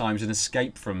lot of the times an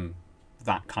escape from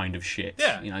that kind to we take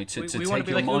want to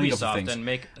be your like mind off Ubisoft of things and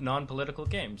make non-political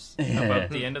games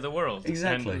about the end of the world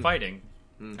and fighting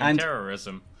and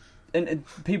terrorism. And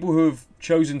people who have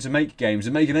chosen to make games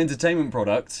and make an entertainment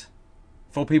product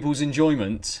for people's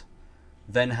enjoyment,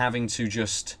 then having to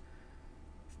just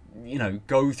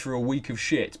go through a week of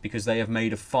shit because they have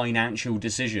made a financial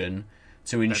decision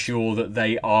to ensure that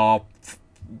they are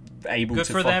able good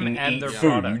to for fucking them and eat their food.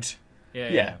 product.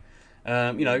 Yeah.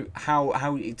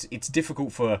 How it's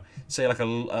difficult for, say, like a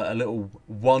little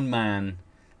one-man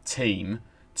team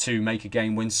to make a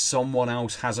game when someone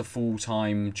else has a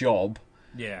full-time job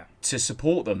to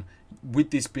support them.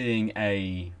 With this being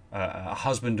a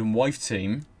husband and wife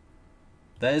team,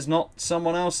 there's not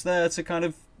someone else there to kind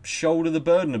of shoulder the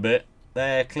burden a bit.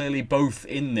 They're clearly both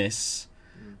in this.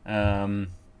 I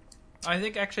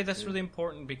think actually that's really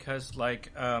important because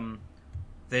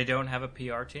they don't have a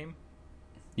PR team.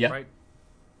 Yeah. Right?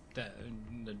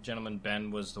 The gentleman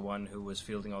Ben was the one who was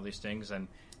fielding all these things, and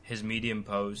his Medium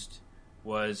post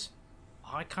was,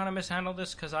 I kind of mishandled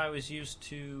this because I was used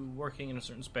to working in a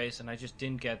certain space, and I just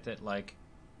didn't get that,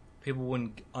 people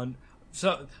wouldn't...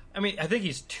 So, I think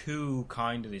he's too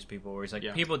kind to these people, where he's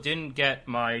like, people didn't get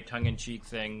my tongue-in-cheek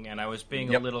thing, and I was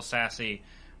being a little sassy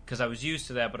because I was used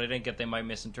to that, but I didn't get they might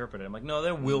misinterpret it. I'm like, no,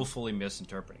 they're willfully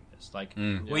misinterpreting this.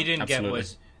 We didn't get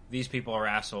was these people are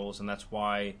assholes, and that's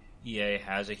why EA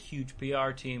has a huge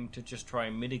PR team to just try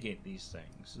and mitigate these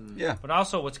things. Yeah. But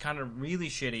also, what's kind of really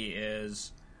shitty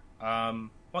is,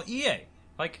 EA,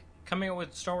 coming out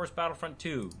with Star Wars Battlefront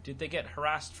 2, did they get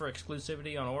harassed for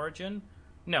exclusivity on Origin?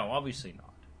 No, obviously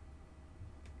not.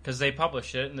 Because they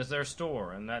published it and it's their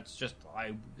store, and that's just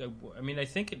I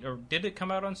think it, or did it come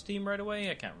out on Steam right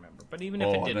away? I can't remember. But even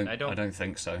if it didn't, I don't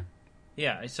think so.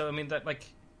 Yeah, so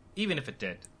even if it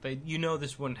did,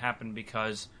 this wouldn't happen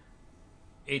because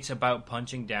it's about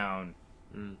punching down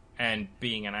and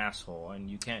being an asshole, and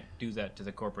you can't do that to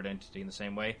the corporate entity in the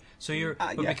same way. So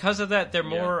because of that, they're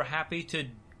more happy to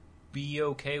be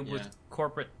okay with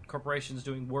corporations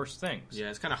doing worse things. Yeah,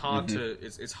 it's kind of hard to...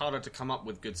 It's harder to come up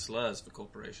with good slurs for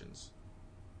corporations.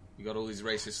 You got all these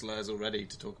racist slurs already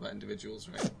to talk about individuals,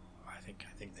 right? I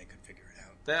think they could figure it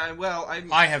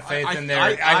out. I have faith in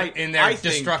their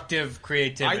destructive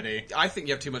creativity. I think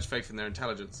you have too much faith in their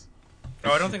intelligence. Oh,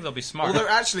 I don't think they'll be smart. Although,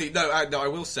 actually, no, I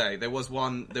will say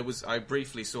I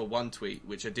briefly saw one tweet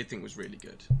which I did think was really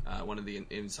good. One of the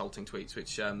insulting tweets,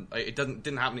 which it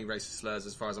didn't have any racist slurs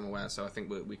as far as I'm aware. So I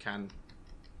think we can.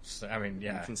 I mean,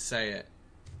 yeah, we can say it.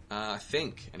 I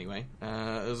think anyway.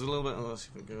 There's a little bit. Let's see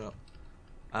if we can go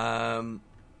up.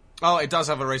 It does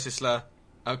have a racist slur.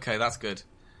 Okay, that's good.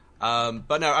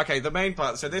 But no, okay. The main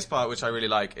part. So this part, which I really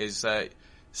like, is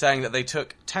saying that they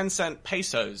took 10-cent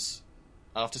pesos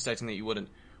after stating that you wouldn't,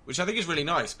 which I think is really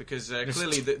nice because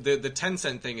clearly the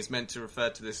 10-cent thing is meant to refer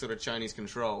to this sort of Chinese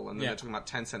control, and then they're talking about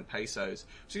 10-cent pesos,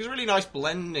 which is a really nice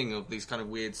blending of these kind of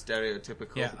weird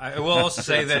stereotypical. Yeah, I will also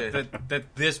say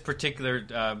that this particular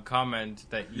comment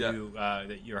that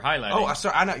you're highlighting. Oh,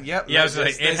 sorry, Anna. Yep. Yeah,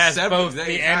 it has both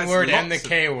the N word and the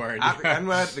K word. The N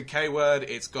word, the K word.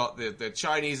 It's got the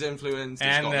Chinese influence.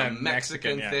 It's got the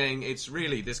Mexican thing. It's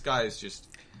really, this guy is just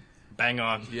bang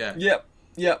on. Yeah.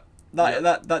 Yep.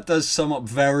 That does sum up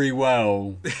very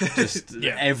well just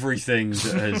everything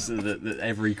that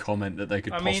every comment that they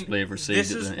could possibly have received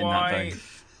in that vein.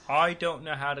 I don't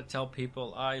know how to tell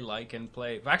people I like and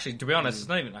play. Actually, to be honest, it's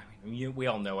not even. I mean, we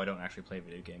all know I don't actually play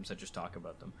video games. I just talk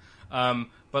about them.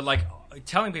 But like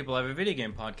telling people I have a video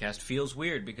game podcast feels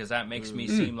weird because that makes me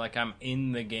seem like I'm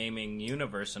in the gaming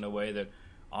universe in a way that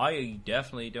I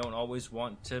definitely don't always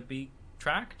want to be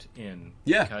tracked in.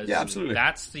 Yeah, because absolutely.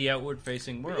 That's the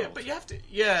outward-facing world. Yeah, but you have to.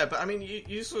 Yeah, but I mean,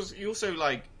 you also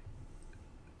like.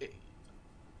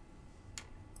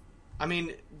 I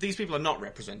mean, these people are not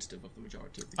representative of the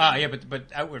majority of the game. Yeah,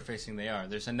 but outward-facing they are.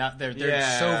 They're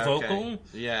so vocal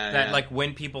that like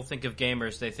when people think of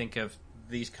gamers, they think of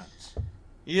these cunts.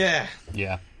 Yeah.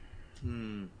 Yeah.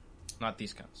 Not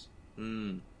these cunts.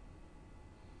 Hmm.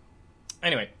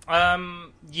 Anyway,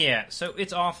 so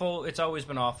it's awful. It's always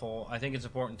been awful. I think it's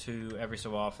important to, every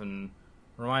so often,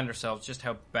 remind ourselves just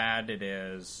how bad it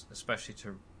is, especially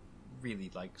to really,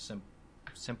 like,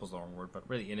 simple's the wrong word, but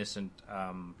really innocent,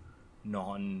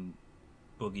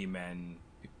 non-boogeymen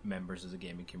members of the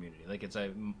gaming community. Like, it's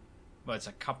a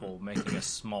couple making a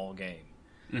small game.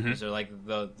 Mm-hmm. So, like,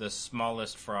 the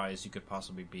smallest fries you could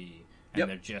possibly be, and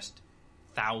they're just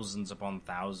thousands upon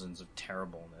thousands of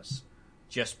terribleness.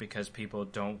 Just because people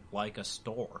don't like a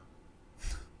store,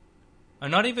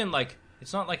 and not even like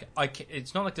it's not like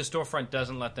the storefront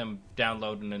doesn't let them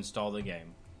download and install the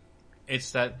game.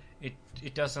 It's that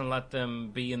it doesn't let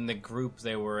them be in the group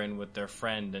they were in with their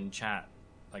friend and chat.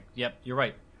 Like, yep, you're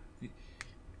right.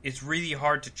 It's really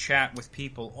hard to chat with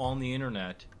people on the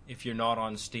internet if you're not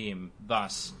on Steam.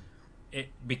 Thus,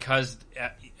 because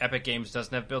Epic Games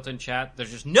doesn't have built-in chat,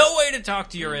 there's just no way to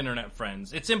talk to your internet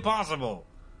friends. It's impossible.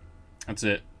 That's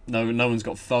it. No one's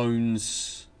got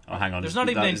phones. Oh, hang on. There's not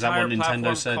even an entire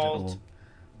platform said, called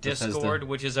Discord,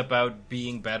 which is about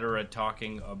being better at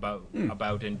talking about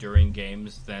and during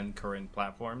games than current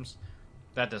platforms.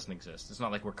 That doesn't exist. It's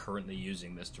not like we're currently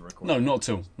using this to record. No, not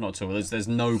at all. There's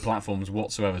no platforms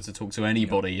whatsoever to talk to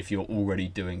anybody if you're already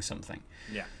doing something.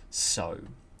 Yeah. So,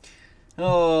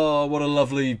 what a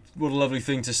lovely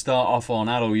thing to start off on.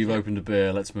 Adil, you've opened a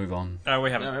beer. Let's move on.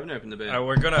 We haven't. No, I haven't opened the beer.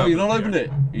 We're gonna. Oh, you've not opened it.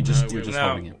 You're just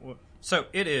holding it. So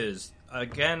it is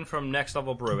again from Next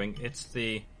Level Brewing. It's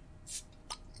the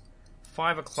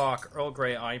 5 o'clock Earl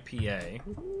Grey IPA.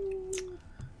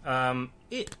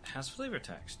 It has flavor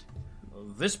text.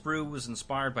 This brew was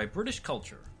inspired by British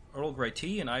culture. Earl Grey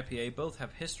tea and IPA both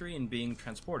have history in being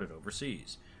transported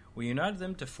overseas. We united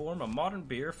them to form a modern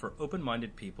beer for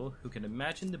open-minded people who can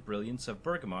imagine the brilliance of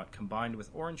bergamot combined with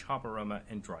orange hop aroma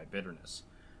and dry bitterness.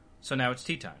 So now it's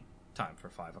tea time. Time for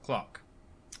 5 o'clock.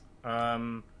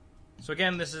 So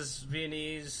again, this is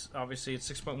Viennese. Obviously,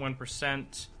 it's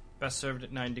 6.1%. Best served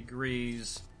at 9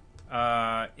 degrees.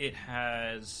 It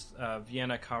has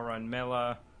Vienna, Cara, and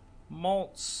Mela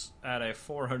malts at a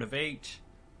 4 out of 8.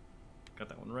 Got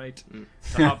that one right.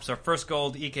 The hops are First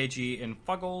Gold, EKG, and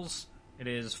Fuggles. It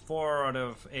is 4 out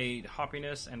of 8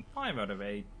 hoppiness and 5 out of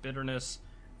 8 bitterness.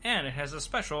 And it has a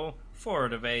special 4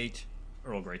 out of 8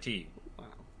 Earl Grey tea. Wow.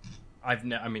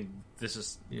 This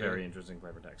is very interesting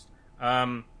flavor text.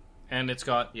 And it's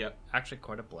got actually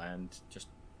quite a bland, just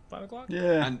 5 o'clock.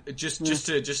 Yeah. And just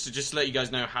to let you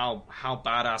guys know how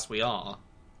badass we are,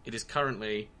 it is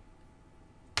currently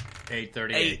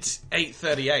 8:38.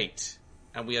 8:38,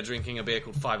 and we are drinking a beer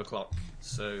called 5 o'clock.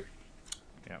 So,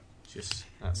 that's.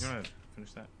 You want to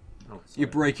finish that? Oh, you're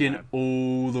breaking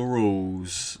all the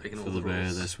rules for the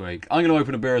beer this week. I'm going to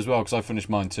open a beer as well because I finished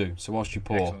mine too. So whilst you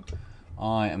pour,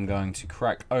 I am going to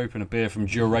crack open a beer from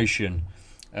Duration.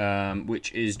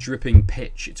 which is Dripping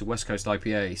Pitch. It's a West Coast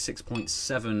IPA,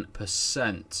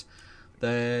 6.7%.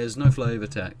 There's no flavour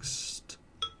text.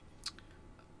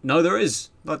 No, there is.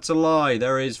 That's a lie.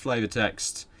 There is flavour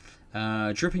text.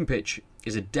 Dripping Pitch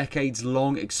is a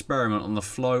decades-long experiment on the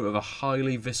flow of a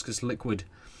highly viscous liquid.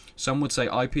 Some would say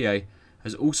IPA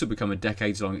has also become a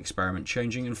decades-long experiment,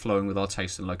 changing and flowing with our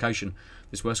taste and location.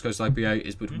 This West Coast IPA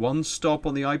is but one stop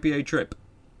on the IPA trip.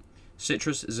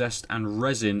 Citrus, zest, and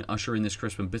resin usher in this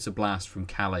crisp and bitter blast from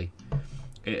Cali.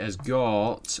 It has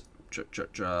got...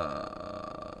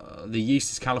 The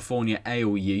yeast is California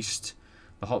ale yeast.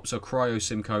 The hops are Cryo,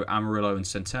 Simcoe, Amarillo, and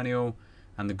Centennial.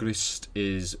 And the grist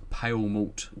is pale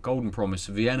malt, Golden Promise,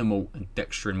 Vienna malt, and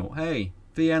dextrin malt. Hey,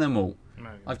 Vienna malt.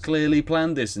 I've clearly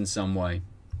planned this in some way.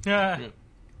 Yeah.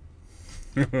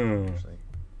 So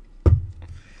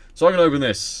I'm going to open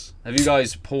this. Have you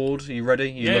guys poured? Are you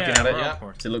ready? Are you looking at it? Yeah.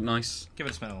 Does it look nice? Give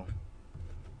it a smell.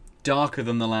 Darker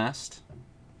than the last.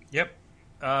 Yep.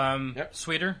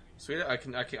 Sweeter. Sweeter. I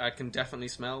can definitely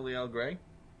smell the Earl Grey.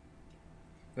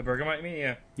 The bergamot, you mean?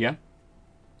 Yeah. Yeah?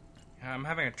 I'm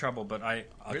having a trouble, but I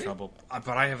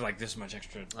have like this much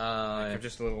extra. Yeah.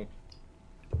 Just a little.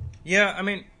 Yeah, I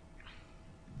mean.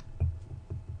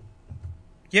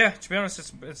 Yeah, to be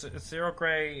honest, it's the Earl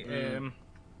Grey.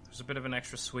 There's a bit of an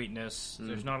extra sweetness.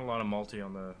 There's not a lot of malty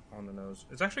on the nose.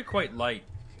 It's actually quite light.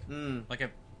 Like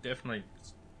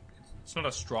it's not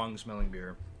a strong smelling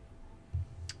beer.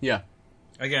 Yeah.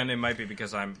 Again, it might be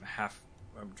because I'm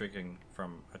drinking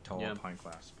from a tall pint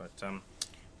glass, but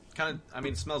kind of. I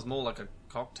mean, it smells more like a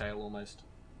cocktail almost.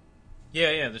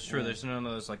 Yeah, that's true. There's none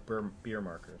of those like beer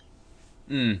markers.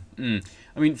 I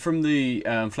mean, from the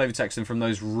flavour text and from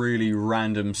those really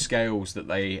random scales that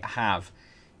they have,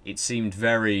 it seemed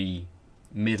very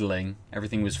middling.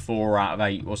 Everything was 4 out of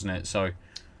 8, wasn't it? So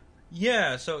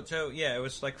yeah, so yeah, it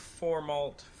was like 4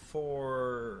 malt,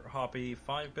 4 hoppy,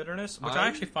 5 bitterness, which I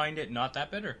actually find it not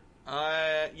that bitter.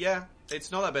 Yeah,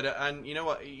 it's not that bitter. And you know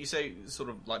what? You say sort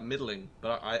of like middling,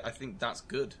 but I think that's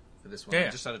good for this one. Yeah. I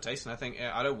just had a taste, and I think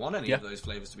I don't want any of those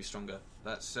flavours to be stronger.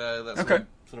 That's okay.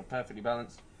 Sort of perfectly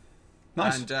balanced.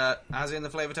 Nice. And as in the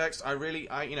flavour text, I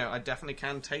definitely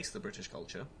can taste the British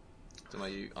culture.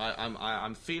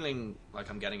 I'm feeling like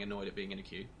I'm getting annoyed at being in a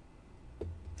queue.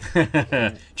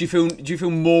 Do you feel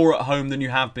more at home than you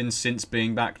have been since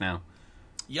being back now?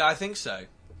 Yeah, I think so.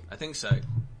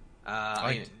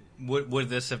 Would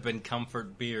this have been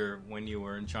comfort beer when you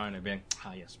were in China? Being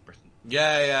yes, Britain.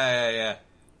 Yeah.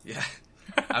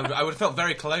 I would have felt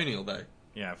very colonial though.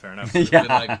 Yeah, fair enough. Yeah.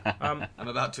 Like, I'm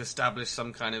about to establish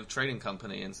some kind of trading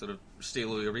company and sort of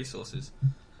steal all your resources.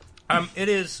 It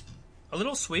is a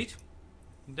little sweet.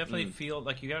 You definitely feel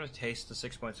like you got to taste the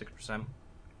 6.6%.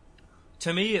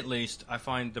 To me, at least, I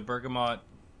find the bergamot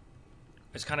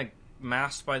is kind of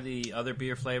masked by the other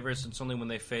beer flavors. It's only when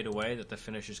they fade away that the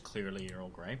finish is clearly Earl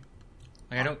Grey.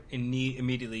 Like, I don't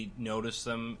immediately notice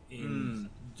them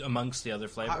amongst the other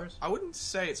flavors. I wouldn't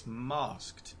say it's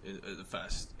masked at the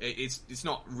first. It's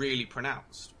not really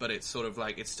pronounced, but it's sort of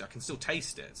like I can still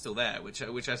taste it. It's still there, which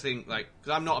I think like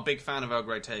because I'm not a big fan of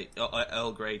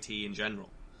Earl Grey tea in general.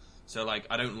 So like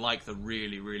I don't like the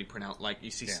really really pronounced like you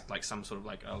see like some sort of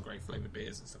like Earl Grey flavored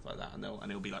beers and stuff like that, and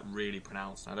it'll be like really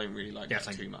pronounced. I don't really like that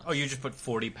like, too much. Oh, you just put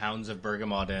 40 pounds of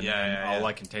bergamot in, and all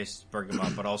I can taste is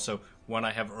bergamot. But also when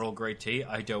I have Earl Grey tea,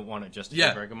 I don't want it just to be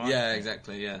bergamot. Yeah,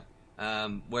 exactly. Yeah.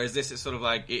 Whereas this is sort of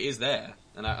like it is there,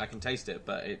 and I can taste it,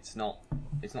 but it's not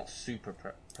super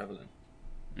prevalent.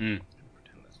 Pretend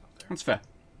that's not there. That's fair.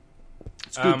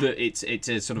 It's good that it's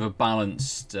a sort of a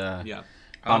balanced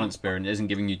balanced beer and it isn't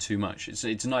giving you too much.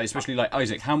 It's nice, especially like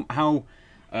Isaac. How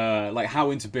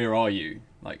into beer are you?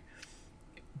 Like,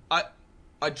 I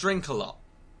drink a lot.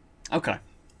 Okay.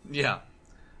 Yeah.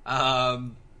 I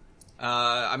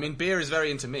mean, beer is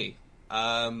very into me.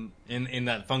 In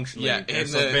that functionally,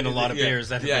 there's been a lot of beers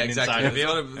that have been inside of you.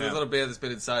 There's a lot of beer that's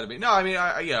been inside of me. No, I mean,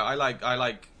 I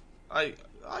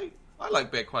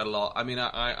like beer quite a lot. I mean,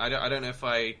 I don't know if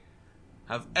I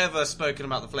have ever spoken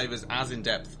about the flavors as in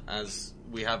depth as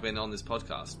we have been on this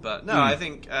podcast, but no, I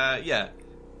think, yeah.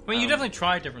 Well, you definitely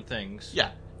try different things.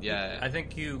 Yeah. I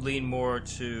think you lean more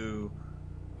to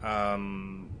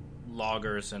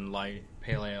lagers and light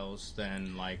pale ales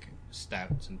than like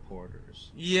stouts and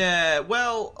porters. Yeah,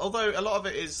 well, although a lot of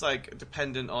it is like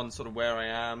dependent on sort of where I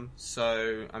am.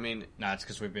 So, I mean, it's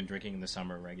because we've been drinking in the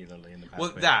summer regularly in the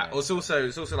past. Well, it's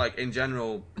also like in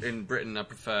general in Britain, I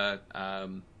prefer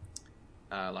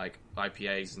like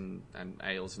IPAs and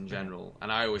ales in general.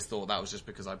 And I always thought that was just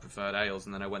because I preferred ales.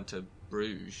 And then I went to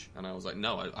Bruges, and I was like,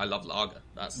 no, I love lager.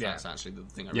 That's actually the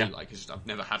thing I really like. It's just I've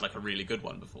never had like a really good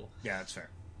one before. Yeah, that's fair.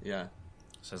 Yeah.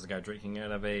 Says the guy drinking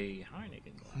out of a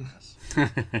Heineken glass.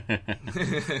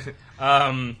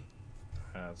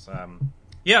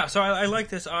 Yeah, so I like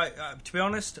this. To be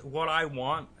honest, what I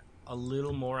want a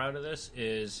little more out of this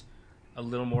is a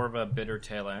little more of a bitter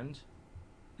tail end.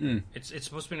 It's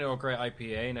supposed to be an Earl Grey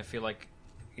IPA, and I feel like,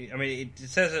 I mean, it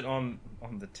says it on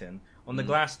the tin, on the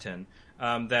glass tin,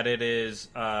 that it is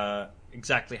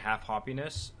exactly half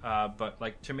hoppiness. But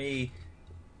like to me,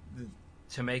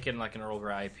 to make it like an Earl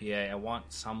Grey IPA, I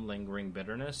want some lingering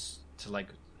bitterness to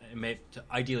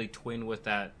ideally twin with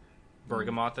that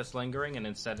bergamot that's lingering, and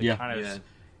instead it kind of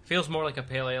feels more like a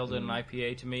pale ale than an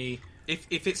IPA to me.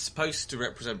 If it's supposed to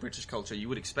represent British culture, you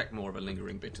would expect more of a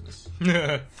lingering bitterness.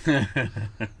 To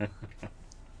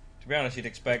be honest, you'd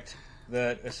expect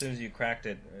that as soon as you cracked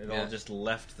it, it all just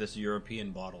left this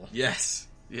European bottle. Yes,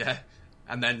 yeah,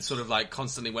 and then sort of like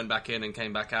constantly went back in and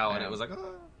came back out, and it was like,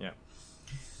 oh. Yeah.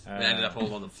 It ended up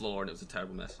all on the floor, and it was a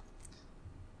terrible mess.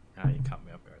 You cut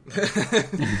me up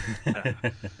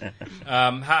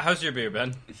there. How's your beer,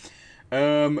 Ben?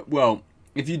 Well,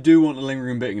 if you do want a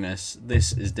lingering bitterness,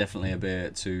 this is definitely a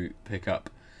beer to pick up.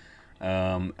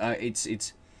 It's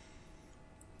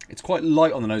quite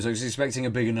light on the nose. I was expecting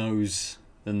a bigger nose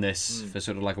than this for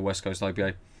sort of like a West Coast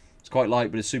IPA. It's quite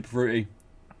light, but it's super fruity.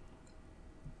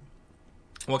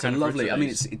 What kind of lovely? fruits are I mean,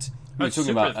 these? we're talking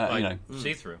super, about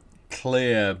see-through.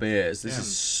 Clear beers. This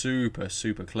is super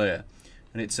clear,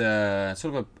 and it's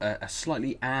sort of a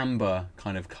slightly amber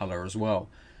kind of color as well.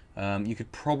 You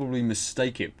could probably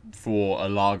mistake it for a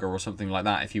lager or something like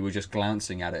that if you were just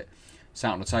glancing at it. It's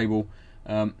out on the table,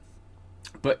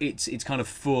 but it's kind of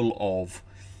full of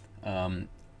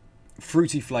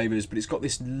fruity flavors, but it's got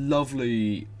this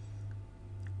lovely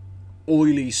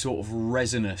oily sort of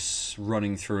resinous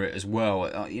running through it as well.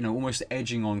 Almost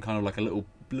edging on kind of like a little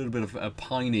bit of a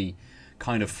piney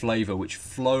kind of flavor, which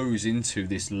flows into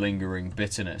this lingering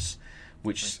bitterness,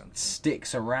 which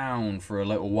sticks around for a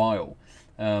little while.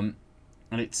 And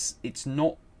it's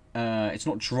not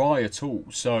dry at all.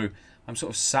 So I'm sort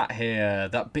of sat here.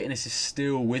 That bitterness is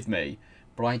still with me,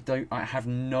 but I have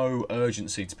no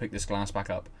urgency to pick this glass back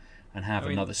up and have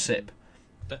another sip.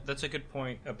 That's a good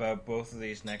point about both of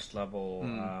these Next Level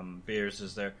beers.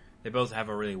 Is they both have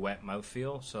a really wet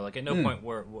mouthfeel. So like at no point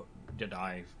did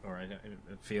I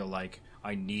feel like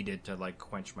I needed to like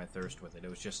quench my thirst with it. It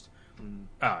was just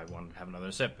I wanted to have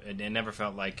another sip. It never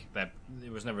felt like that.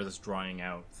 It was never this drying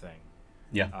out thing.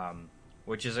 Yeah.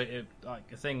 Which is a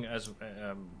thing, as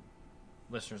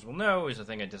listeners will know, is a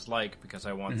thing I dislike because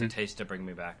I want the taste to bring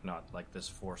me back, not like this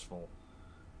forceful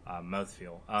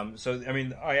mouthfeel. So I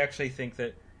mean, I actually think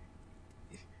that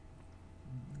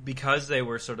because they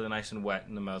were sort of nice and wet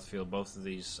in the mouthfeel, both of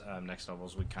these Next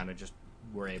Levels we kind of just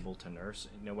were able to nurse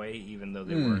in a way, even though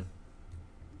they weren't.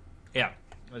 Yeah,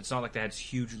 it's not like they had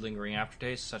huge lingering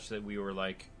aftertaste, such that we were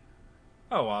like,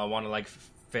 oh, well, I want to like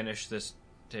finish this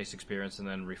taste experience and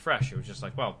then refresh. It was just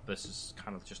like, well, this is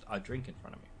kind of just a drink in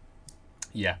front of me.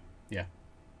 Yeah,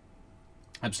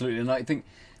 absolutely. And I think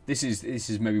this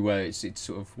is maybe where it's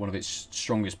sort of one of its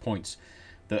strongest points,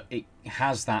 that it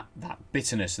has that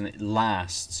bitterness and it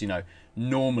lasts.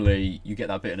 Normally you get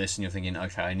that bitterness and you're thinking,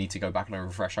 okay, I need to go back and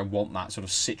refresh. I want that sort of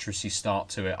citrusy start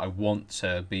to it. I want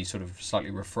to be sort of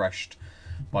slightly refreshed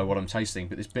by what I'm tasting.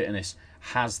 But this bitterness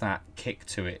has that kick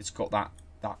to it. It's got that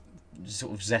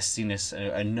sort of zestiness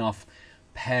enough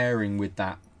pairing with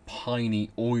that piney,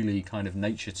 oily kind of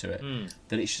nature to it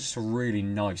that it's just a really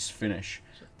nice finish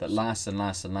that lasts and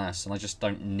lasts and lasts. And I just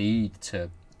don't need to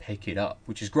pick it up,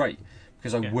 which is great.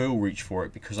 Because I will reach for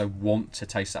it, because I want to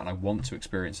taste that and I want to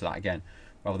experience that again,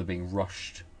 rather than being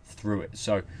rushed through it.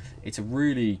 So it's a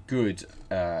really good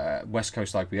West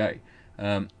Coast IPA.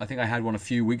 I think I had one a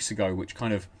few weeks ago, which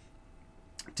kind of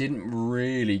didn't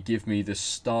really give me the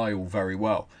style very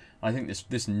well. I think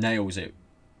this nails it.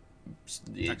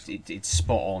 It's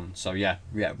spot on. So yeah,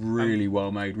 really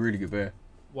well made, really good beer.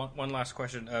 One last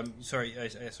question. Sorry,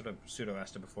 I sort of pseudo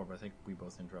asked it before, but I think we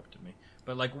both interrupted me.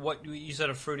 But like, what you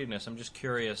said of fruitiness, I'm just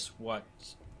curious what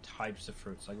types of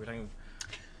fruits. Like, we're talking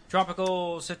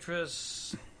tropical,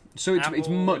 citrus. So it's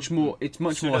much more. It's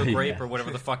much more grape or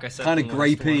whatever the fuck I said. Kind of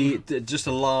grapey, just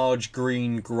a large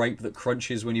green grape that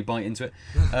crunches when you bite into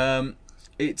it.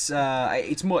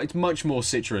 It's much more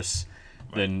citrus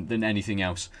than anything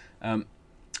else.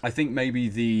 I think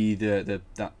maybe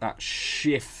that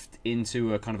shift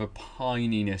into a kind of a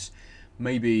pininess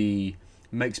maybe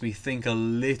makes me think a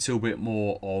little bit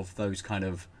more of those kind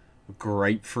of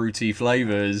grapefruity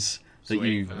flavors that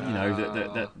you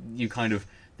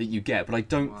get, but I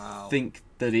don't think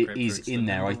that it is in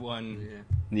there. I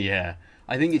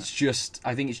think it's just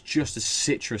a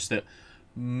citrus that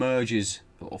merges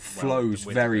or flows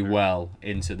with very the winner. well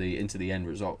into the end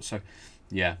result. So,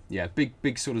 yeah,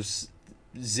 big sort of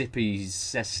zippy,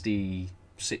 zesty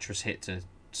citrus hit to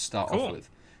start Cool. off with.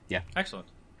 Yeah. Excellent.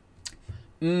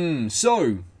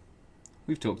 So,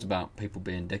 we've talked about people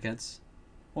being dickheads.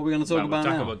 What are we going to talk about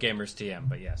we'll now? talk about Gamers TM,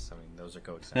 but yes, I mean, those are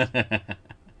coextensions.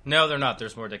 No, they're not.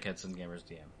 There's more dickheads than Gamers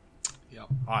TM. Yep.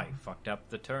 I fucked up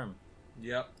the term.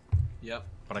 Yep.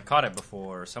 But I caught it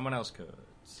before someone else could.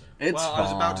 So. It's Well, fine. I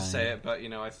was about to say it, but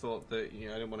I thought that I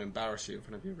didn't want to embarrass you in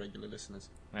front of your regular listeners.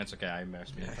 That's okay. I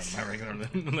embarrass me in front of my regular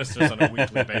listeners on a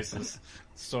weekly basis.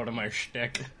 It's sort of my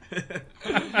shtick.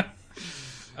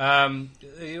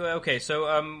 Okay,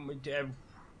 so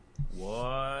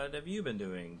what have you been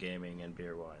doing, gaming and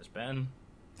beer-wise, Ben?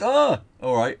 All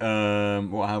right.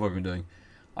 What have I been doing?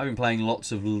 I've been playing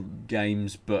lots of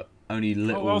games, but only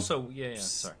little.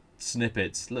 Sorry.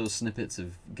 Little snippets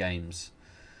of games.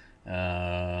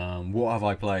 What have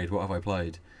I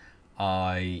played?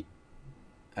 I've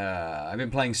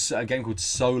been playing a game called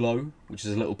Solo, which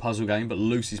is a little puzzle game, but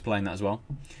Lucy's playing that as well.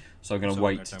 So I'm going to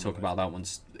wait to talk about that one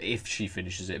if she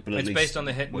finishes it. But It's at least based on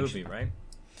the hit movie, right?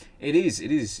 It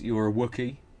is. You're a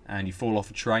Wookiee and you fall off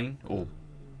a train or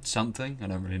something. I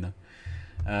don't really know.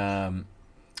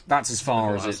 That's as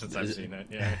far as it. Since I've seen it,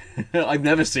 yeah. I've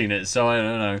never seen it, so I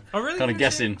don't know. Oh, really? Kind of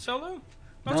guessing. Solo?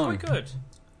 That's No. quite good.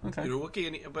 Okay. You're a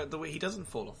Wookiee, but the way he doesn't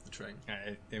fall off the train.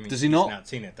 I mean, Does he he's not? not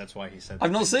seen it. That's why he said.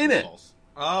 I've not seen it. False.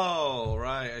 Oh,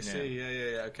 right. I see.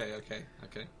 Yeah. Okay.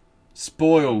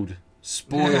 Spoiled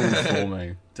for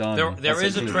me. Done. There That's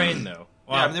is a included. train though.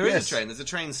 Yeah, I mean, there is Yes. a train. There's a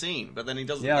train scene, but then he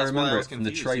doesn't. Yeah, I that's why remember I was it from the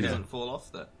confused. trailer. He doesn't fall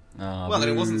off there. Ah, Well, then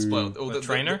it wasn't boo. spoiled. Oh, The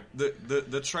trainer?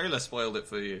 The trailer spoiled it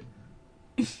for you.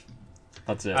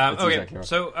 That's it. That's Okay, exactly right.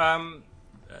 so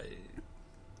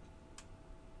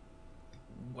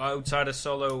outside of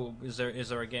Solo, is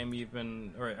there a game you've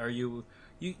been, or are you?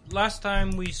 Last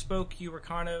time we spoke, you were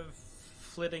kind of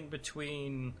flitting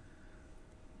between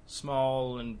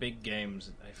small and big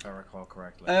games, if I recall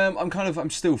correctly. I'm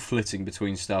still flitting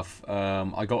between stuff.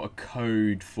 I got a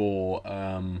code for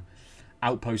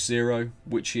Outpost Zero,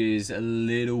 which is a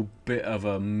little bit of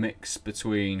a mix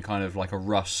between kind of like a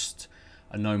Rust,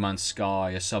 a No Man's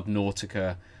Sky, a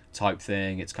Subnautica type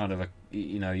thing. It's kind of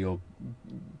you're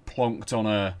plonked on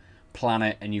a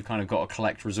planet and you've kind of got to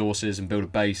collect resources and build a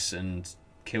base and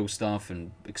kill stuff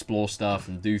and explore stuff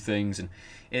and do things, and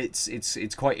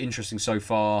it's quite interesting so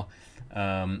far.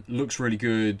 Looks really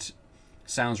good,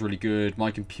 sounds really good.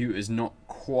 My computer's not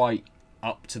quite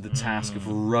up to the task of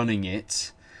running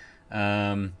it.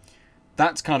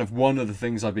 That's kind of one of the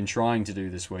things I've been trying to do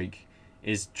this week,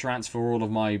 is transfer all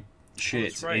of my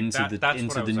shit that's right. into That's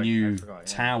what I the was like, new I forgot, yeah.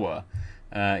 tower.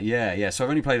 So I've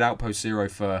only played Outpost Zero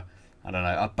for, I don't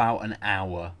know, about an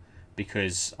hour,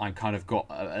 because I kind of got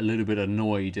a little bit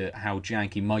annoyed at how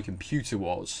janky my computer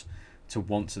was to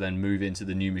want to then move into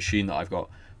the new machine that I've got.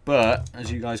 But,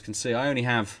 as you guys can see, I only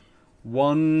have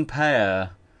one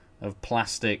pair of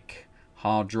plastic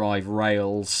hard drive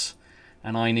rails,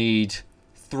 and I need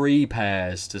 3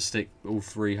 pairs to stick all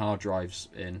 3 hard drives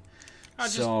in.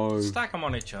 Just stack them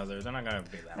on each other. They're not going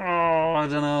to be that. I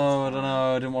don't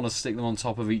know. I didn't want to stick them on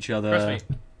top of each other. Trust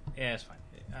me. Yeah, it's fine.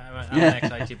 I'm an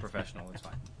ex-IT professional. It's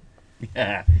fine.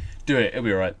 Yeah, do it. It'll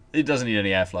be alright. It doesn't need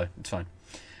any airflow. It's fine.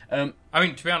 I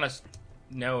mean, to be honest,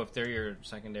 no. If they're your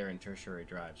secondary and tertiary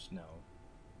drives, no.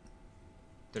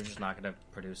 They're just not going to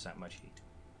produce that much heat.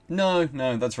 No,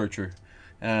 that's very true.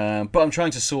 But I'm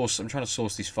trying to source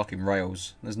these fucking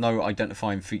rails. There's no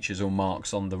identifying features or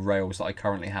marks on the rails that I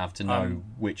currently have to know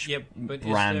which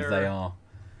brand they are.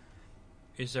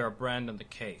 Is there a brand on the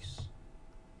case?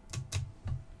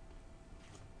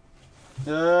 I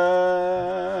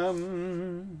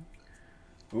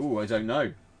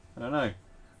don't know.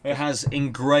 It has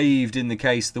engraved in the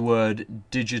case the word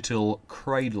Digital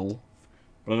Cradle,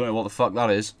 but I don't know what the fuck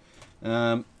that is.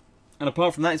 And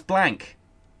apart from that, it's blank.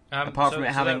 Apart from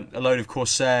it having a load of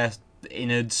Corsair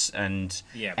innards and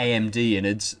AMD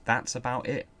innards, that's about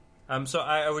it. So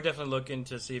I would definitely look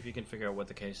into see if you can figure out what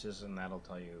the case is, and that'll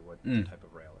tell you what type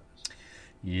of rail it is.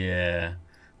 Yeah,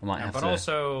 I might have to. But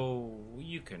also,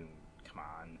 you can come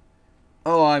on.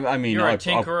 Oh, I mean, you're a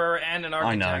tinkerer and an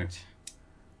architect.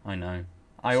 I know.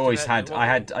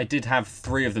 I did have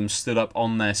 3 of them stood up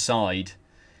on their side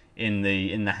in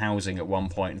the housing at one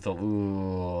point, and thought,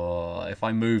 ooh, if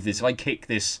I kick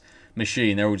this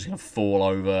machine, they're all just gonna fall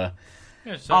over.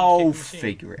 Yeah, so I'll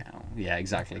figure it out. Yeah,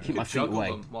 exactly. Keep my feet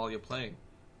away them while you're playing.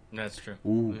 That's true.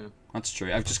 Ooh, that's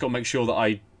true. I've just got to make sure that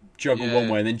I juggle one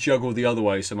way and then juggle the other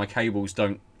way, so my cables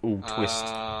don't all twist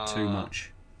too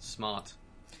much. Smart.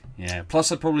 Yeah.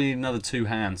 Plus, I'd probably need another 2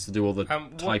 hands to do all the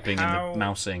typing and the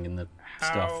mousing and the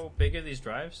stuff. How big are these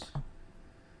drives?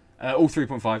 All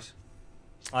 3.5s.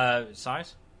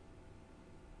 Size?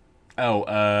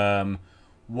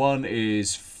 One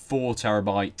is 4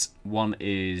 terabyte, one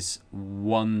is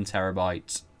 1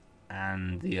 terabyte,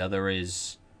 and the other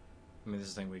is... I mean, this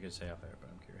is a thing we could say off air, but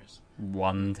I'm curious.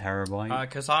 1 terabyte?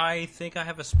 Because I think I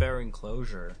have a spare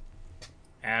enclosure,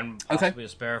 and possibly a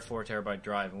spare 4 terabyte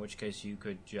drive, in which case you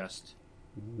could just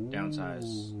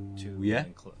downsize to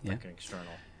like an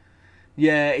external.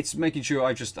 Yeah, it's making sure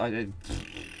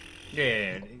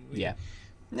Yeah. Yeah.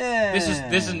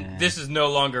 This is no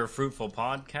longer a fruitful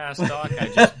podcast, Doc.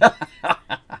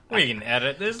 We can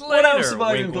edit this later. What else have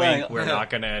I been playing? Wink, we're not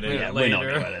going to edit it later.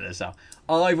 We're not going to edit this out.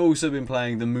 I've also been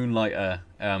playing the Moonlighter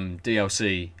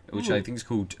DLC, which I think is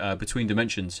called Between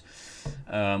Dimensions.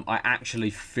 I actually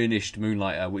finished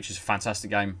Moonlighter, which is a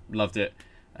fantastic game. Loved it.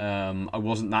 I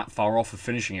wasn't that far off of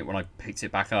finishing it when I picked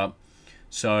it back up.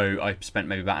 So I spent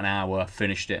maybe about an hour,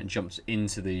 finished it, and jumped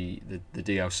into the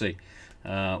DLC.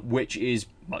 Which is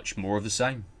much more of the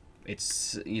same.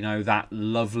 It's, that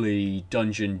lovely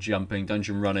dungeon jumping,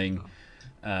 dungeon running,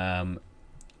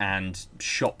 and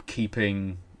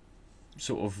shopkeeping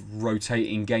sort of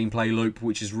rotating gameplay loop,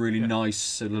 which is really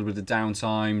nice. A little bit of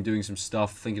downtime, doing some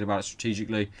stuff, thinking about it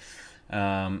strategically,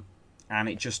 and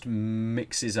it just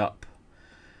mixes up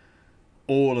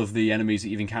all of the enemies that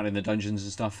you've encountered in the dungeons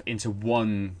and stuff into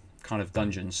one kind of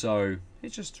dungeon. So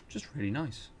it's just really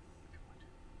nice.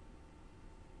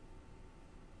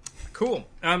 Cool.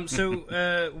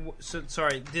 So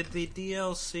sorry. Did the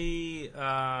DLC?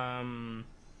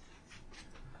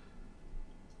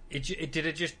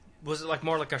 Was it like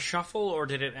more like a shuffle, or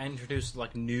did it introduce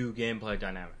like new gameplay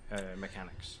dynamic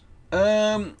mechanics?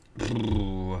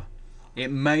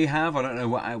 It may have. I don't know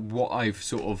what I've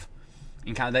sort of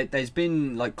encountered. There's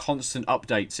been like constant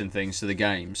updates and things to the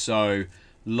game, so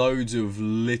loads of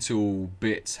little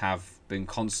bits have been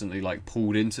constantly like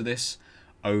pulled into this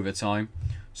over time.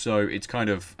 So it's kind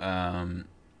of, at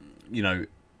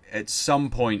some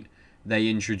point they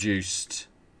introduced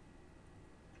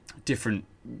different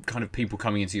kind of people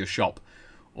coming into your shop,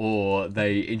 or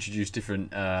they introduced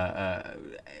different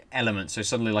elements. So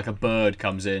suddenly like a bird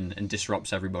comes in and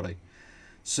disrupts everybody.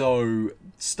 So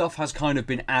stuff has kind of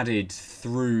been added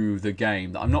through the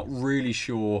game that I'm not really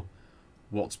sure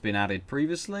what's been added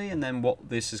previously, and then what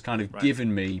this has kind of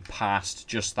given me past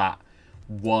just that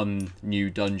one new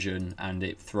dungeon and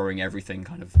it throwing everything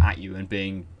kind of at you and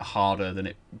being harder than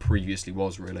it previously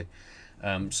was, really.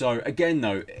 So again,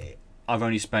 though, I've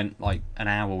only spent like an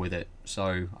hour with it,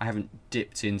 so I haven't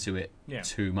dipped into it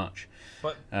too much.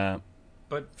 But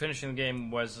finishing the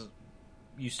game was,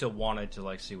 you still wanted to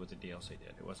like see what the DLC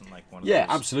did. It wasn't like one of those... those...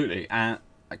 absolutely. And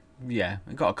I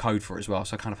got a code for it as well,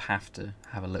 so I kind of have to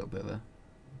have a little bit of a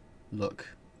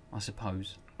look, I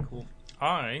suppose. Cool.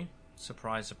 I,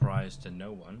 surprise to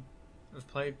no one, have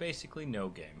played basically no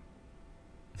game.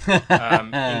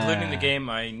 Including the game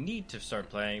I need to start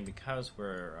playing because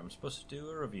I'm supposed to do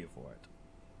a review for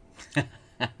it.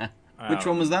 Which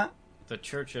one was that? The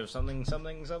Church of something.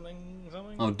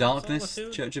 Oh, Darkness?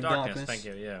 Solitude? Church of Darkness. Thank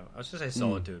you, yeah. I was going to say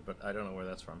Solitude, but I don't know where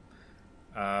that's from.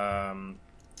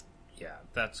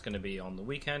 That's going to be on the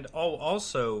weekend. Oh,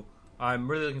 also, I'm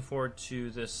really looking forward to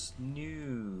this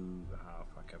new... Oh,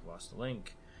 fuck, I've lost the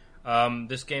link.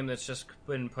 This game that's just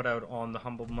been put out on the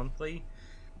Humble Monthly.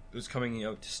 It was coming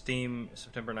out to Steam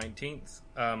September 19th,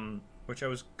 which I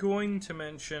was going to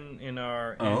mention in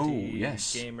our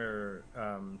anti-gamer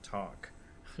talk.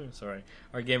 Sorry,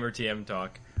 our Gamer TM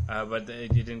talk, but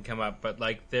it didn't come up. But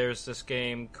like, there's this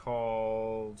game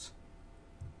called...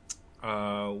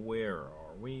 where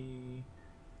are we?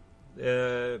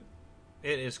 It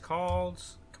is called...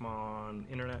 Come on,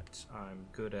 internet. I'm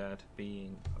good at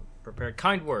being prepared.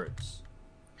 Kind Words.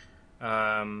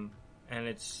 And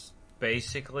it's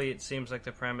basically, it seems like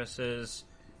the premise is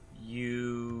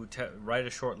you write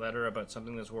a short letter about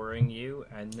something that's worrying you,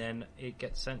 and then it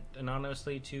gets sent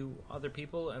anonymously to other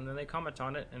people, and then they comment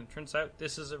on it, and it turns out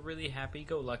this is a really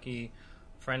happy-go-lucky,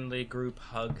 friendly group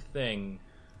hug thing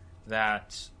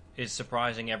that is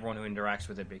surprising everyone who interacts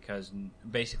with it, because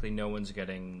basically no one's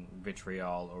getting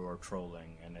vitriol or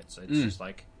trolling, and it's just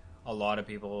like a lot of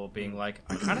people being like,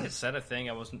 I kind of said a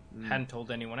thing I hadn't told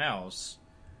anyone else.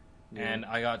 And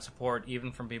I got support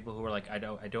even from people who were like, I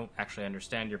don't actually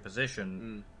understand your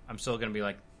position. I'm still going to be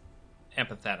like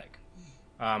empathetic.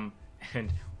 And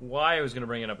why I was going to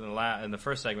bring it up in the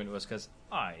first segment was because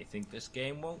I think this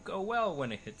game won't go well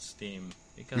when it hits Steam,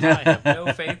 because I have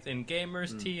no faith in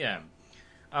gamers TM.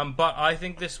 But I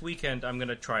think this weekend I'm going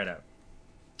to try it out.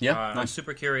 Yeah, nice. I'm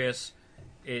super curious.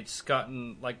 It's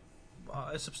gotten like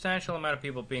a substantial amount of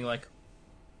people being like,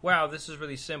 wow, this is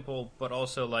really simple, but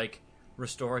also like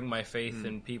restoring my faith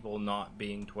in people not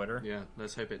being Twitter. Yeah,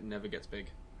 let's hope it never gets big.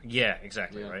 Yeah,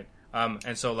 exactly, right.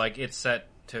 And so like it's set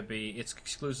to be, it's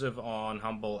exclusive on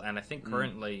Humble, and I think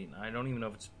currently, I don't even know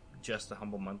if it's just the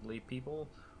Humble Monthly people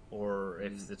or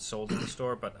if it's sold in the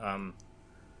store, but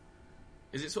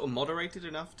is it sort of moderated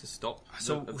enough to stop?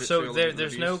 So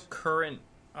there's no current.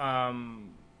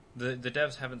 The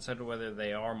devs haven't said whether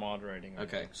they are moderating.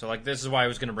 Okay. So like this is why I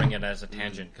was going to bring it as a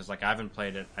tangent, because like I haven't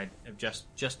played it. I've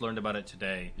just learned about it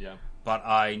today. Yeah. But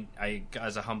I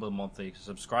as a Humble Monthly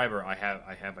subscriber, I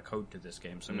have a code to this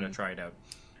game, so I'm going to try it out.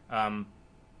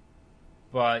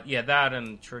 But yeah, that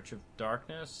and Church of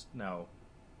Darkness. No.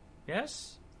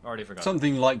 Yes. Already forgot.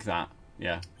 Something like that.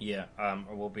 Yeah. Yeah.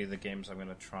 Will be the games I'm going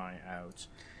to try out.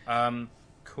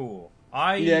 Cool.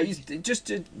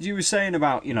 You were saying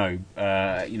about you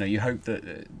hope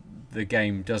that the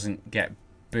game doesn't get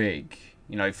big,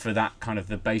 for that kind of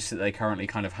the base that they currently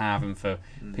kind of have, and for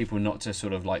people not to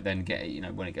sort of like then get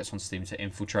it, when it gets on Steam, to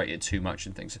infiltrate it too much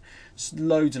and things.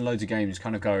 Loads and loads of games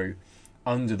kind of go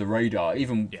under the radar,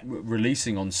 even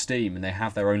releasing on Steam, and they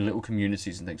have their own little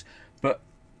communities and things. But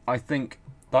I think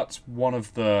that's one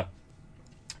of the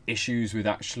issues with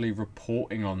actually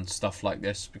reporting on stuff like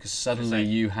this, because suddenly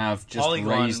you have just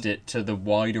raised it to the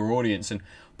wider audience, and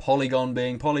Polygon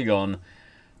being Polygon,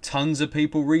 tons of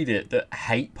people read it that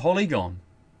hate Polygon.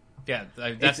 Yeah,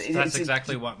 that's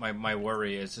exactly what my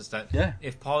worry is that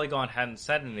if Polygon hadn't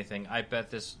said anything, I bet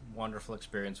this wonderful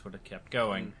experience would have kept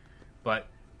going. But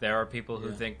there are people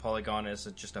who think Polygon is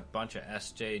just a bunch of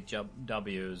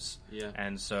SJWs,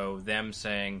 and so them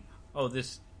saying, oh,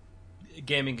 this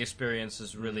gaming experience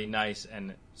is really nice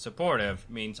and supportive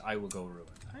means I will go ruin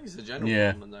it. I think it's a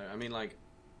general problem, though. I mean, like,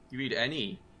 you read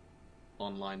any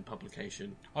online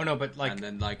publication. Oh, no, but like... And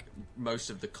then, like, most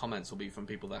of the comments will be from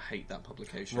people that hate that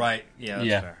publication. Right, yeah,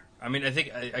 that's fair. I mean,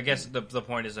 I guess the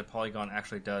point is that Polygon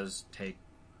actually does take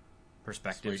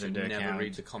perspectives into account. Never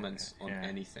read the comments on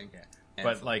anything. Yeah.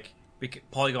 But, like,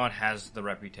 Polygon has the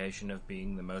reputation of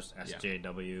being the most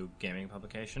SJW gaming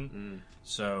publication.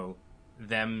 So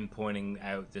them pointing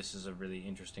out this is a really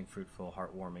interesting, fruitful,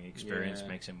 heartwarming experience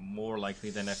makes it more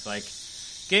likely than if, like,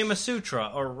 Game of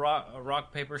Sutra or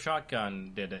Rock Paper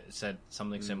Shotgun said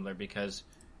something similar, because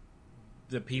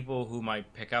the people who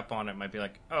might pick up on it might be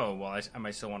like, oh, well, I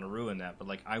might still want to ruin that, but,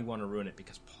 like, I want to ruin it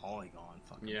because Polygon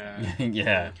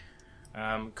fucking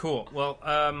cool.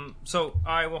 Well, so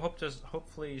I will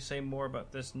hopefully say more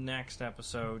about this next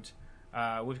episode.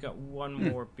 We've got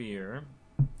one more beer.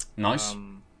 Nice.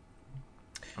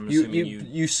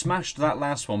 You smashed that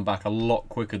last one back a lot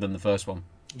quicker than the first one.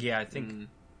 Yeah, I think.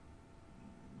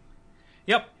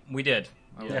 Yep, we did.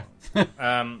 Yeah.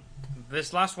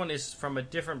 This last one is from a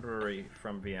different brewery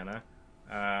from Vienna.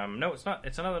 No, it's not.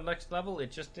 It's another Next Level.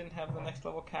 It just didn't have the Next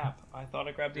Level cap. I thought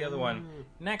I grabbed the other one.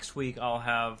 Next week I'll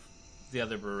have the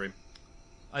other brewery.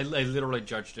 I literally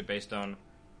judged it based on,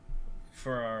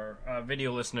 for our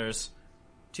video listeners,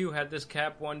 2 had this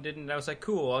cap, 1 didn't. I was like,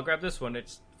 cool, I'll grab this one.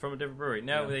 It's from a different brewery.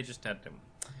 No, they just had them.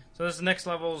 So this is Next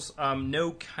Level's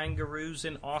No Kangaroos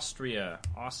in Austria,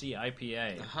 Aussie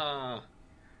IPA.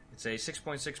 It's a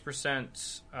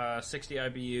 6.6%, 60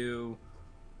 IBU.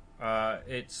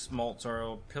 Its malts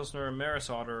are Pilsner, Maris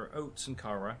Otter, Oats, and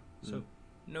Cara. So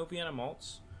no Vienna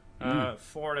malts. 4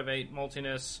 out of 8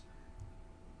 maltiness.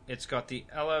 It's got the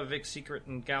Ella, Vic Secret,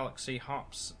 and Galaxy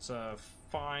hops. It's a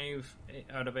 5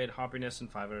 out of 8 hoppiness and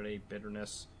 5 out of 8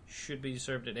 bitterness. Should be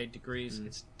served at 8 degrees.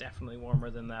 It's definitely warmer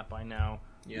than that by now.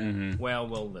 Yeah. Well,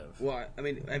 we'll live. Well, I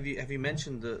mean, have you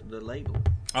mentioned the label?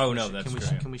 Oh no, that's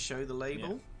true. Can we show the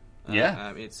label?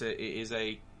 Yeah. It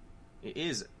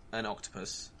is an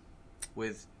octopus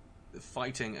with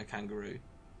fighting a kangaroo,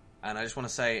 and I just want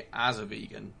to say, as a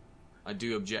vegan, I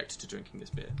do object to drinking this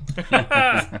beer.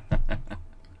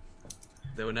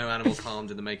 There were no animals harmed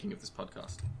in the making of this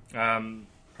podcast.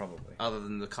 Probably. Other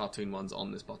than the cartoon ones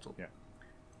on this bottle. Yeah.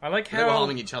 I like how they were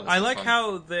harming each other. I like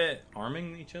how they're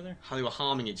arming each other. How they were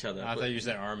harming each other. I thought you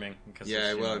said arming because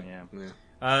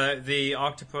the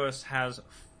octopus has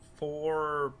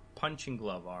 4 punching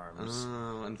glove arms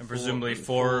and presumably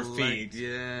 4 feet.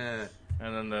 Yeah.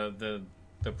 And then the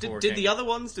did the other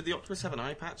ones? Did the octopus have an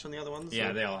eye patch on the other ones?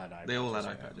 Yeah, they all had eye patches. They all had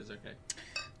eye patches. Okay.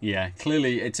 Yeah,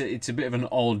 clearly it's a bit of an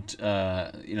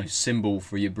odd symbol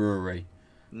for your brewery,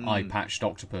 eye patched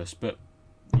octopus, but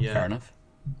fair enough.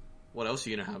 What else are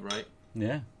you gonna have, right?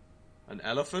 Yeah. An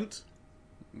elephant?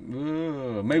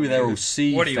 Ooh, maybe they're all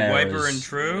seafarers. What are you, Wiper and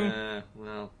True? Yeah,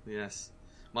 well, yes.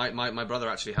 My brother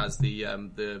actually has the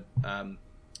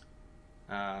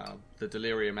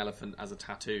delirium elephant as a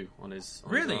tattoo on his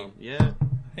really? arm. Yeah.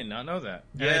 did not know that.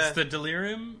 Yeah. And it's the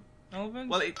delirium elephant?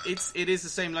 Well, it is the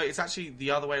same. Like, it's actually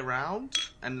the other way around,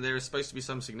 and there is supposed to be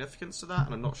some significance to that,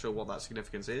 and I'm not sure what that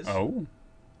significance is. Oh.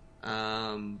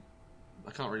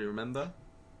 I can't really remember.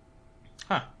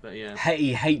 Huh. But yeah.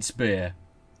 He hates beer.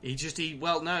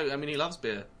 Well, no, I mean, he loves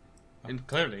beer.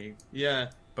 Clearly. Yeah.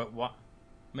 But what?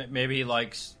 Maybe he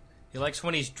likes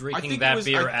when he's drinking think that it was-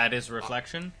 beer at his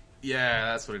reflection. Yeah,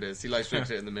 that's what it is. He likes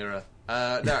drinking it in the mirror.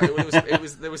 No,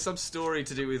 there was some story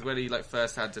to do with when he like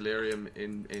first had delirium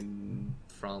in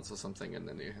France or something, and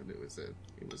then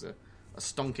it was a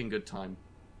stonking good time.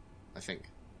 I think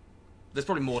there's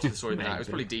probably more to the story than that. It was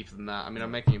probably deeper than that. I mean,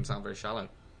 I'm making him sound very shallow,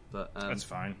 but That's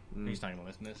fine. He's not going to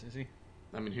listen to this, is he?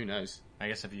 I mean, who knows? I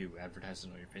guess if you advertise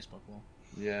it on your Facebook wall.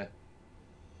 Yeah.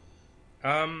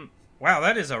 Wow,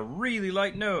 that is a really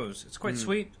light nose. It's quite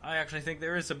sweet. I actually think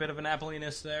there is a bit of an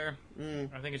appliness there.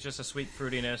 I think it's just a sweet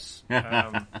fruitiness.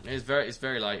 It's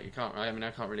very light. You can't. I mean,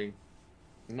 I'm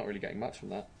not really getting much from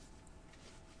that.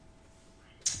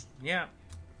 Yeah.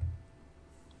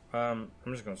 I'm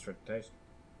just going straight to taste.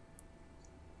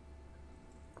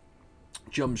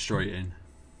 Jump straight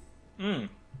in.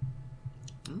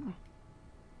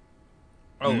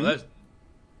 Oh,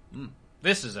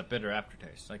 this is a bitter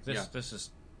aftertaste. Like this, this is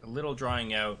a little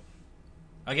drying out.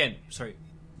 Again, sorry,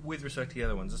 with respect to the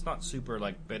other ones, it's not super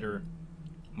like bitter,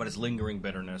 but it's lingering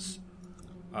bitterness.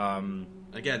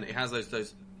 Again, it has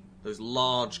those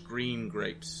large green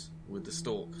grapes with the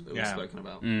stalk that we've spoken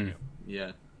about.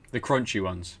 Yeah, The crunchy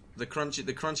ones. the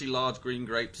crunchy large green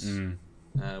grapes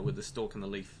with the stalk and the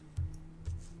leaf.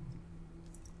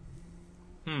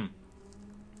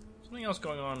 Something else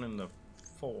going on in the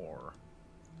 4.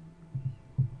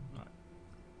 Not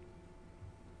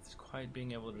quite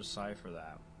being able to decipher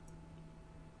that.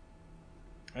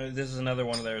 This is another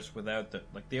one of theirs without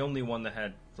the only one that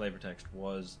had flavor text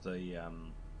was the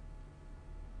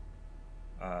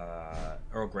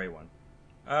Earl Grey one.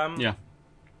 Yeah.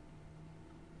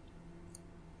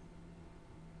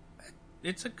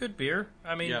 It's a good beer.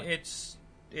 I mean, Yeah. it's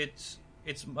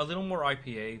a little more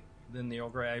IPA than the Earl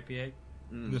Grey IPA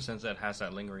in the sense that it has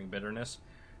that lingering bitterness.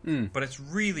 But it's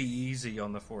really easy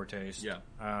on the foretaste. Yeah.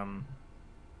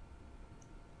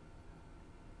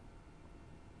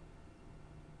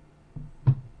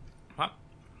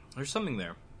 There's something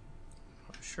there.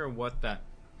 I'm not sure what that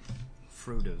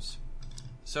fruit is.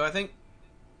 So I think,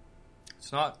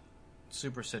 It's not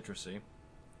super citrusy.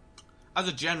 as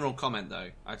a general comment, though,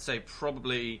 I'd say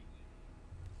probably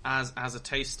as a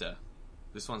taster,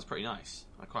 this one's pretty nice.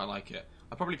 I quite like it.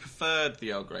 I probably preferred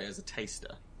the Earl Grey as a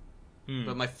taster,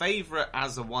 but my favourite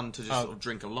as a one to just sort of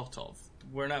drink a lot of.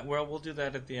 We'll do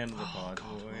that at the end of the pod.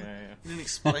 God, Yeah. You didn't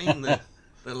explain the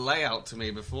layout to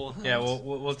me beforehand. Yeah,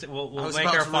 we'll I was make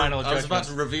about our to final I was about judgments.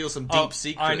 to reveal some deep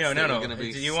secrets. I know, that no. are gonna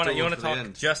be Do you want to stored for the talk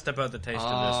end. just about the taste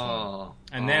of this one?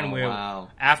 And then we'll wow.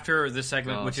 after the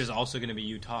segment, God. which is also going to be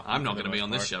you talking. I'm not going going to to be on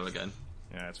this show again.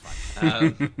 Yeah, that's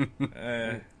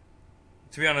fine.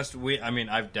 To be honest,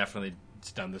 I've definitely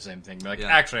done the same thing. Like,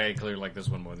 actually, I clearly like this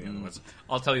one more than the other ones.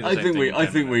 I'll tell you the same thing. I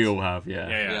think we all have.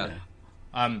 Yeah.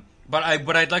 Yeah. But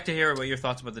I'd like to hear about your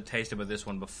thoughts about the taste about this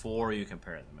one before you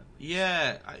compare them.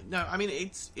 Yeah, I mean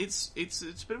it's a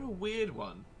bit of a weird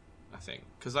one, I think,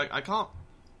 because I can't.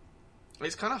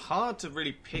 It's kind of hard to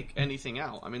really pick anything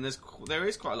out. I mean, there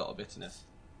is quite a lot of bitterness.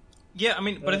 Yeah, I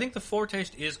mean, but I think the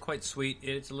foretaste is quite sweet.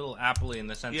 It's a little appley in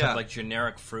the sense of like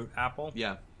generic fruit apple.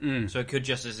 Yeah. So it could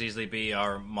just as easily be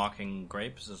our mocking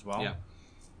grapes as well.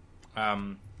 Yeah.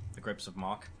 The grapes of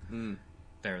mock.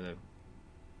 They're the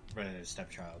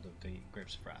stepchild of the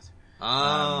grapes of wrath.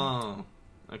 Oh.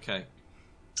 Okay.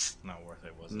 Not worth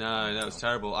it, was it? No, that was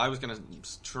terrible. I was going to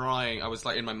try. I was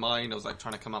like in my mind. I was like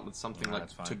trying to come up with something No, like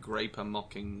that's fine. to grape a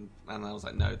mocking, and I was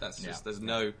like, no, that's just there's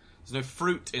no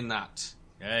fruit in that.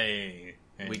 Hey.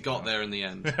 We got there in the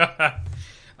end. Yeah,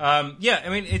 I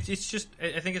mean, it's just,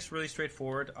 I think it's really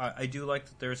straightforward. I do like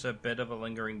that there's a bit of a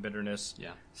lingering bitterness.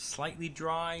 Yeah. Slightly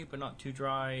dry, but not too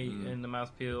dry in the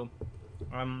mouthfeel.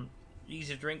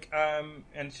 Easy to drink. And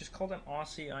it's just called an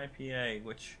Aussie IPA,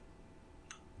 which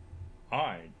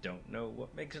I don't know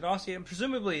what makes it Aussie. And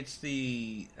presumably it's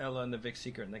the Ella and the Vic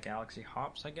Secret and the Galaxy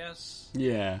hops, I guess.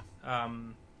 Yeah.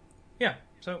 Yeah,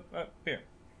 so, beer.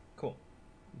 Cool.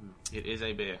 It is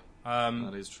a beer.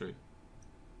 That is true.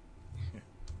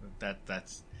 That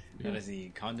is the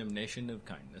condemnation of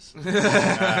kindness.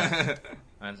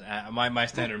 My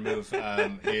standard move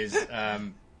is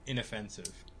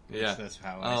inoffensive. Yeah. That's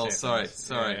how I say sorry. things.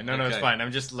 Sorry. Yeah, no, it's Okay. fine.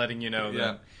 I'm just letting you know Yeah.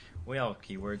 that we all have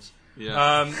keywords.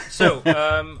 Yeah.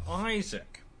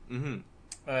 Isaac. Mm-hmm.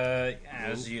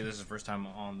 This is the first time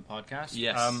on the podcast.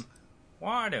 Yes.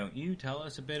 Why don't you tell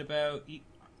us a bit about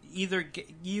either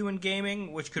you in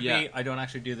gaming, which could be I don't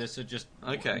actually do this, so just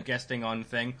guessing on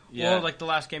thing, or like the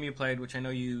last game you played, which I know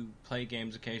you play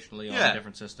games occasionally on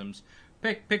different systems.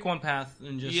 Pick one path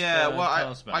and just tell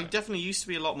us about it. I definitely used to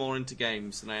be a lot more into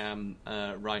games than I am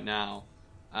right now.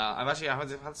 I've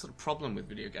had a sort of problem with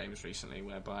video games recently,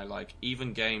 whereby like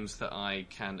even games that I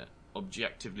can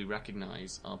objectively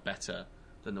recognise are better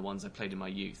than the ones I played in my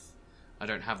youth, I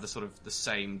don't have the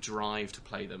same drive to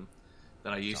play them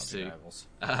that I used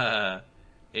to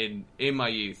in my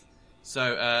youth. So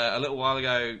a little while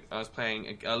ago, I was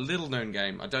playing a little known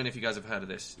game. I don't know if you guys have heard of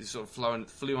this. It sort of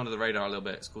flew under the radar a little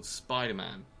bit. It's called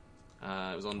Spider-Man.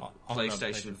 It was on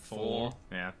PlayStation 4.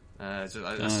 Yeah. It's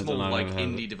a small like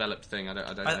indie developed thing. I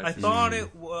don't know. I thought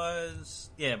it was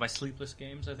by Sleepless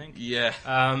Games. I think. Yeah.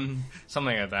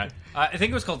 Something like that. I think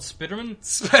it was called Spiderman.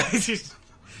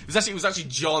 It was actually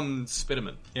John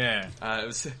Spiderman. Yeah. It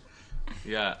was.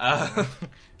 Yeah.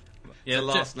 The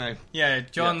last name. Yeah,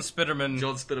 John Spiderman.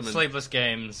 John Spiderman. Sleepless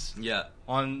Games. Yeah.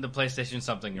 On the PlayStation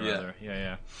something or other.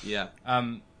 Yeah.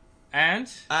 And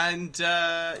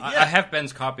I have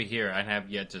Ben's copy here. I have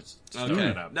yet to start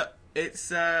it up. No,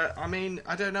 it's. I mean,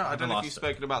 I don't know. I don't know if you've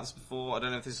spoken about this before. I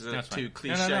don't know if this is too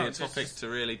cliche a topic to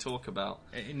really talk about.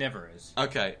 It never is.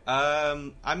 Okay.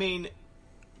 I mean,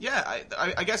 yeah.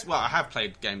 I guess. Well, I have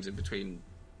played games in between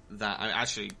that.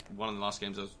 Actually, one of the last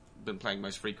games I've been playing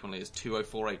most frequently is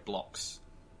 2048 Blocks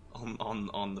on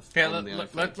the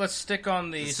iPhone. Let's stick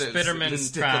on the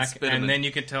Spiderman track, and then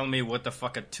you can tell me what the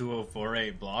fuck a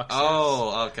 2048 Blocks is.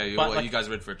 Oh, okay. Well, you guys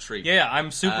are in for a treat. Yeah, I'm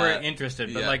super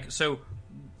interested. But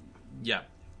yeah.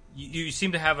 You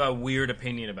seem to have a weird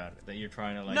opinion about it that you're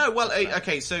trying to like. No, well,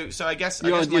 okay. So I guess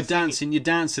you're dancing. You're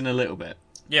dancing a little bit.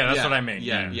 Yeah, that's what I mean.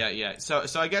 Yeah. So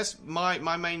I guess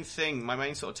my main sort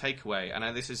of takeaway,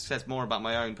 and this says more about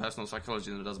my own personal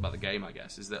psychology than it does about the game, I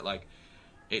guess, is that like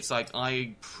it's like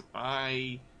I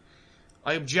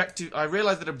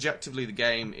realize that objectively the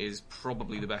game is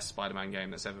probably the best Spider-Man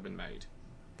game that's ever been made.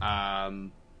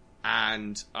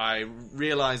 And I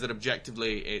realize that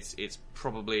objectively it's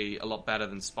probably a lot better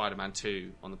than Spider-Man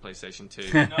 2 on the PlayStation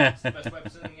 2. No, it's the best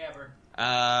web-sitting ever.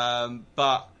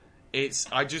 But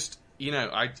I just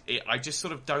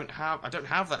sort of don't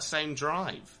have that same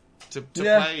drive to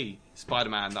play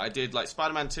Spider-Man that I did. Like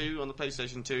Spider-Man 2 on the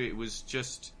PlayStation 2, it was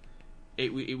just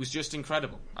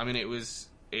incredible. I mean, it was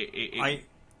one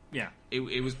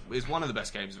of the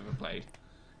best games I've ever played.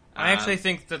 I actually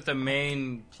think that the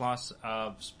main plus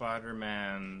of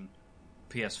Spider-Man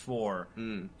PS4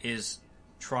 is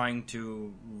trying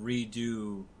to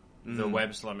redo the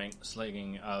web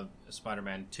slinging of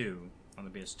Spider-Man 2 on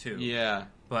the PS2. Yeah.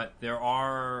 But there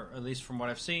are, at least from what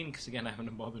I've seen, because again I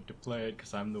haven't bothered to play it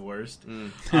because I'm the worst,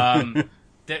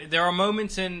 there are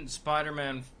moments in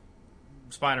Spider-Man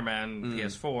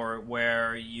PS4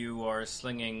 where you are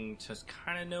slinging to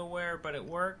kind of nowhere, but it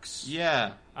works.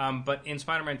 Yeah. But in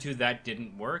Spider-Man 2, that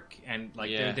didn't work, and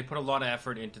they put a lot of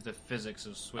effort into the physics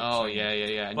of swinging. Oh, yeah.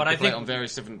 And but you I play think it on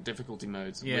various different difficulty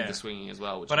modes with the swinging as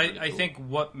well. But I think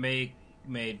what made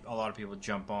a lot of people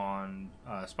jump on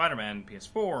Spider-Man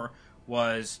PS4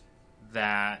 was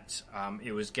that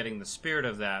it was getting the spirit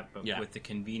of that, but with the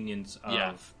convenience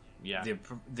of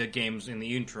the games in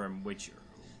the interim, which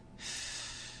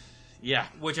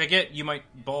I get you might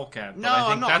balk at, but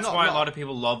I think that's why a lot of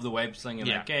people love the web sling in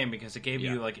that game, because it gave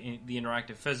you like the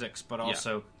interactive physics, but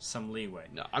also some leeway.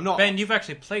 No, I'm not. Ben, you've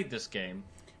actually played this game.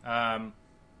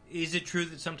 Is it true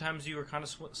that sometimes you were kind of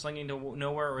slinging to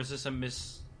nowhere, or is this a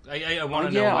I want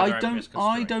to know whether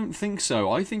I don't think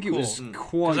so. I think it was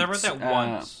quite. Because I read that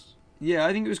once. Yeah,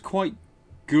 I think it was quite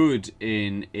good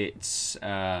in its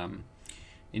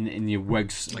in your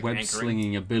web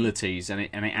slinging abilities, and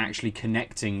it actually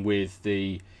connecting with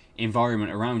the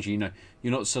environment around you. You know,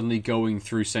 you're not suddenly going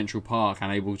through Central Park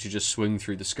and able to just swing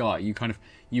through the sky.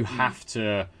 You have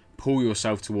to pull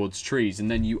yourself towards trees, and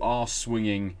then you are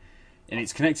swinging, and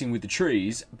it's connecting with the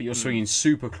trees, but you're swinging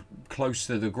super close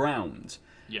to the ground.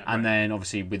 Yeah, and then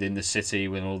obviously within the city,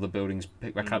 when all the buildings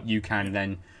pick back up, you can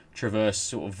then traverse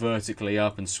sort of vertically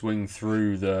up and swing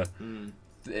through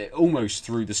almost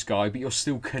through the sky, but you're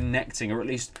still connecting, or at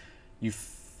least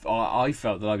I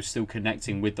felt that I was still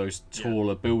connecting with those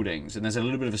taller buildings. And there's a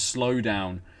little bit of a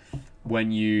slowdown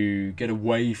when you get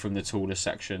away from the taller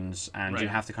sections, and you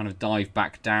have to kind of dive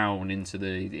back down into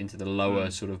the lower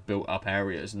sort of built up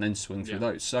areas and then swing through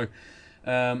those. So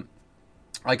I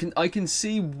can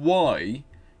see why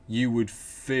you would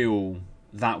feel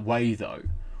that way, though.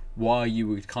 Why you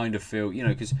would kind of feel,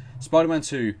 because Spider-Man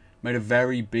 2 made a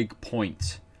very big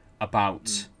point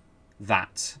about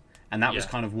that, and that was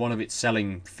kind of one of its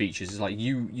selling features. Is like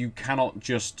you cannot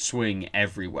just swing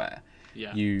everywhere.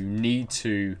 Yeah. You need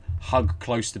to hug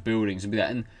close to buildings and be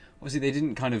that. And obviously, they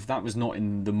didn't that was not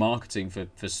in the marketing for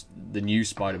the new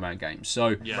Spider-Man games.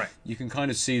 So Yeah. you can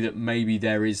kind of see that maybe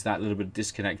there is that little bit of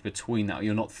disconnect between that.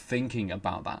 You're not thinking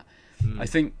about that. I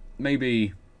think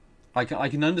maybe I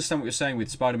can understand what you're saying with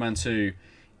Spider-Man 2,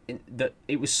 that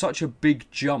it was such a big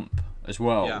jump as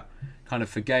well, kind of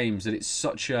for games, that it's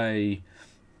such a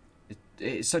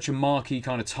marquee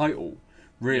kind of title,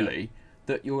 really,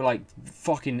 that you're like,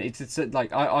 fucking, it's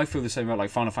like, I feel the same about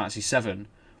like Final Fantasy 7,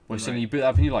 where suddenly you boot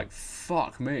up and you're like,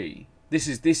 fuck me, this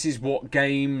is what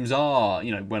games are,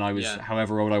 when I was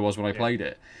however old I was when I played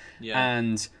it.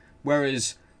 And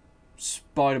whereas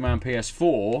Spider-Man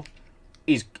PS4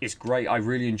 is great, I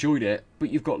really enjoyed it, but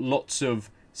you've got lots of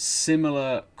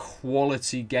similar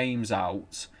quality games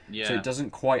out, so it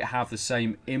doesn't quite have the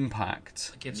same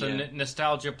impact. Like it's a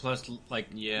nostalgia plus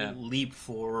leap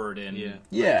forward in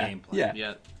gameplay.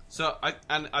 Yeah. So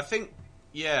I think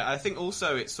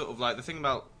also it's sort of like the thing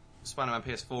about Spider-Man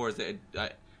PS4 is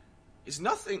that it's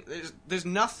nothing. There's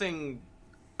nothing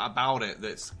about it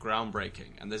that's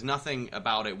groundbreaking, and there's nothing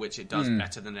about it which it does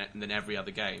better than every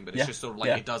other game. But it's just sort of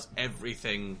like it does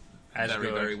everything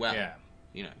very very well. Yeah.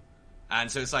 And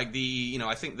so it's like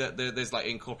I think that there's like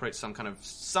incorporates some kind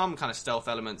of stealth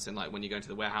elements in like when you go into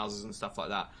the warehouses and stuff like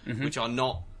that, which are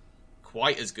not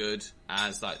quite as good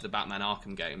as like the Batman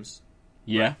Arkham games.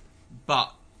 Yeah.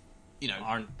 But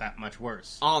aren't that much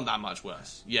worse.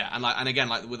 Yeah. And again,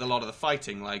 like with a lot of the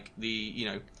fighting, like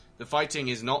the fighting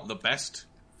is not the best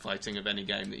fighting of any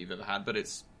game that you've ever had, but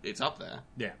it's up there.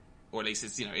 Yeah. Or at least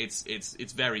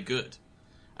it's very good.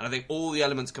 And I think all the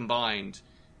elements combined,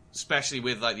 especially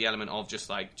with like the element of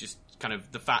just kind of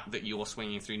the fact that you're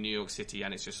swinging through New York City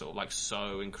and it's just sort of like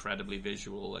so incredibly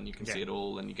visual and you can see it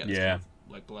all and you get this kind of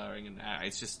like blurring and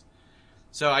it's just,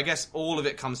 so I guess all of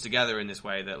it comes together in this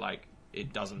way that like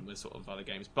it doesn't with sort of other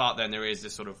games. But then there is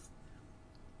this sort of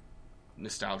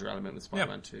nostalgia element with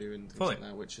Spider-Man 2 and things like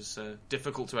that, which is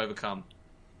difficult to overcome.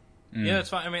 Yeah, that's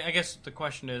fine. I mean, I guess the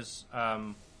question is,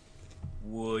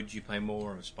 would you play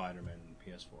more of Spider-Man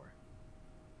in PS4?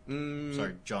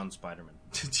 Sorry, John Spider-Man.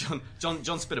 John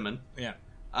Spiderman. Yeah.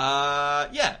 I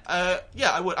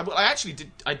would. I actually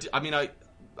did.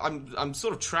 I'm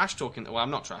sort of trash talking. Well,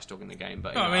 I'm not trash talking the game,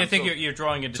 but no, I think you're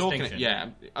drawing a distinction.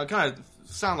 I kind of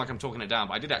sound like I'm talking it down,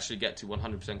 but I did actually get to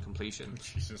 100% completion.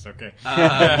 Jesus, okay.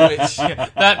 Which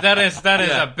that is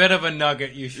a bit of a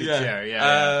nugget you should share.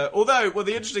 Yeah. Although,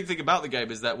 the interesting thing about the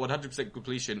game is that 100%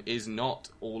 completion is not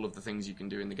all of the things you can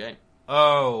do in the game.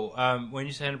 Oh, when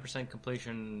you say 100%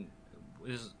 completion,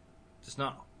 it's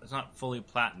not fully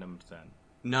platinumed then.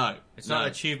 No, it's not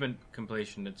achievement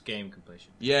completion. It's game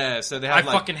completion. Yeah, so they have.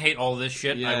 I fucking hate all this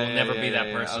shit. I will never be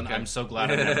that person. Okay. I'm so glad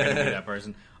I'm never going to be that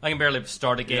person. I can barely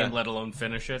start a game, let alone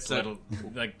finish it.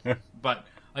 But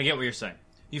I get what you're saying.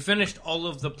 You finished all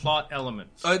of the plot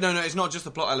elements. Oh no, it's not just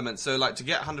the plot elements. So, like, to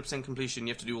get 100% completion,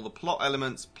 you have to do all the plot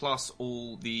elements plus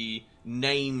all the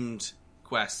named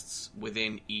quests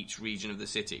within each region of the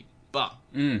city. But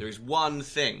there is one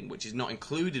thing which is not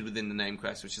included within the name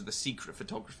quest, which is the secret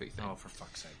photography thing. Oh, for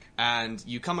fuck's sake! And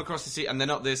you come across and they're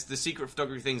not. The secret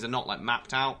photography things are not like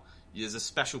mapped out. There's a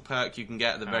special perk you can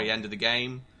get at the very end of the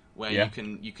game where you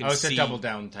can it's see a double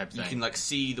down type thing. You can like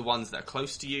see the ones that are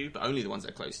close to you, but only the ones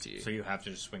that are close to you. So you have to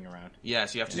just swing around. Yeah,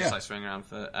 so you have to just like swing around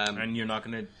for. And you're not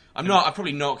going to. I'm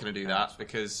probably not going to do that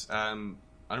because I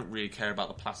don't really care about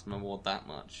the Platinum Award that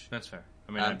much. That's fair.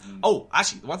 I mean,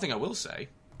 actually, the one thing I will say.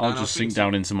 I'll just sink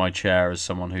down into my chair as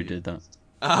someone who did that.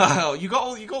 Oh, you got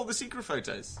all the secret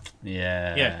photos.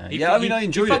 Yeah. I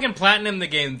enjoyed it. Fucking platinum the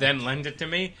game, then lend it to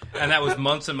me, and that was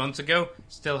months and months ago.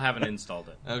 Still haven't installed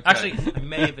it. Okay. Actually, I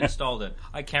may have installed it.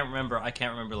 I can't remember. I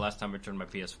can't remember the last time I turned my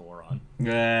PS4 on.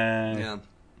 Yeah.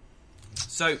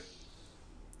 So,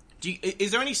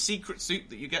 is there any secret suit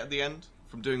that you get at the end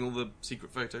from doing all the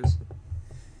secret photos?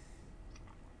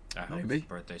 I hope it's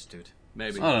birthday suit.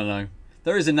 Maybe. I don't know.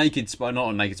 There is a naked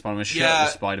Spider-Man, a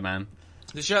shirtless Spider-Man.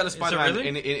 The shirtless Spider-Man really?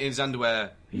 in his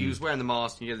underwear. He was wearing the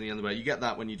mask and you get in the underwear. You get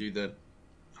that when you do the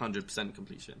 100%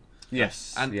 completion.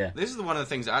 Yes. And this is one of the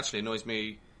things that actually annoys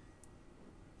me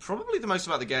probably the most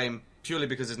about the game, purely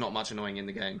because there's not much annoying in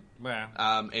the game.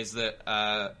 Yeah. Is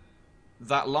that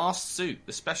that last suit,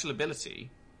 the special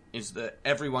ability, is that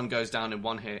everyone goes down in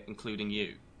one hit, including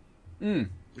you. Which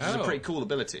is a pretty cool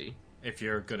ability. If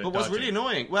you're good at But what's dodging. really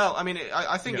annoying... Well, I mean,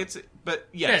 I think it's... But,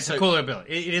 it's a cool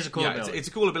ability. It is a cool ability. It's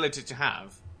a cool ability to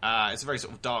have. It's a very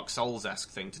sort of Dark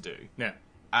Souls-esque thing to do. Yeah.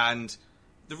 And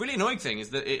the really annoying thing is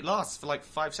that it lasts for like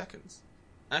 5 seconds.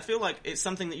 And I feel like it's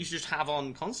something that you should just have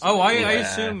on constantly. Oh, I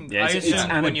assume it's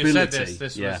when you said ability.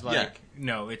 this was like...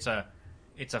 No, it's a...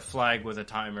 it's a flag with a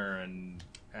timer and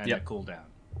Yep. a cooldown.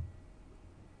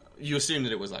 You assumed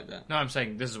that it was like that. No, I'm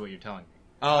saying this is what you're telling me.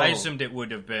 Oh. I assumed it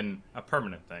would have been a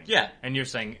permanent thing. Yeah. And you're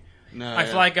saying, No, I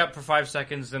yeah. flag up for 5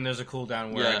 seconds, then there's a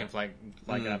cooldown where I Yeah. can flag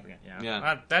up again. Yeah.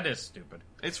 Yeah. That is stupid.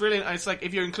 It's really, it's like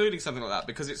if you're including something like that,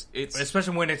 because it's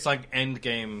Especially when it's like end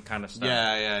game kind of stuff.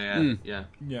 yeah.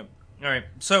 Yeah. All right.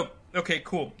 So, okay,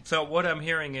 cool. So what I'm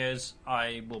hearing is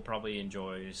I will probably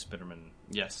enjoy Spiderman,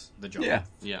 Yes. the John.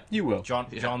 Yeah. You will. John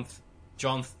Yeah.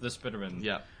 John the Spiderman.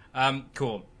 Yeah.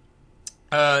 Cool.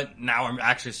 Now I'm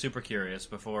actually super curious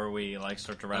before we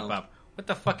start to wrap up. What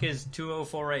the fuck is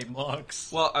 2048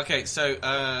 blocks? Well, okay,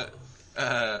 so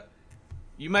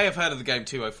you may have heard of the game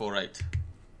 2048.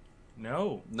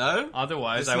 No. No?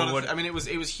 Otherwise, It's I not would. I mean, it was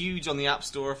huge on the App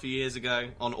Store a few years ago,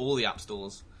 on all the App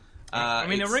Stores. I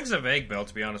mean, it it's- rings a vague bell,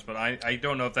 to be honest, but I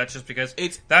don't know if that's just because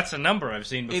It's- a number I've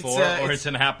seen before, or it's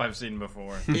an app I've seen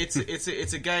before.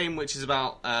 It's a game which is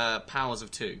about powers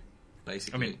of two, I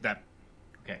basically. mean, that...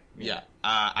 Okay. Yeah,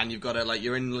 and you've got to,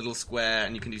 you're in a little square,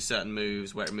 and you can do certain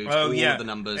moves where it moves Oh, all yeah. of the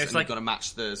numbers, It's and like- you've got to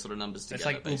match the sort of numbers together. It's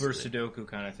like basically. Uber Sudoku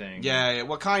kind of thing. Yeah,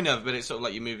 well, kind of, but it's sort of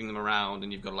like you're moving them around,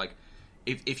 and you've got to,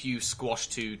 if you squash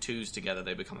two twos together,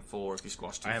 they become a 4. If you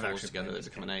squash two I have fours actually together, played they this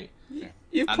become an 8.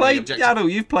 You've And played, the objective-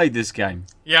 Aadil, you've played this game.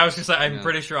 Yeah, I was just like, I'm Yeah.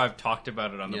 pretty sure I've talked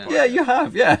about it on the Yeah. podcast. Yeah, you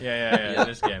have, yeah. Yeah,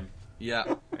 this game.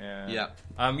 Yeah, Yeah. yeah.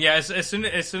 As soon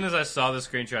as I saw the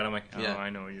screenshot, I'm like, oh, Yeah. I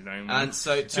know what you're doing. And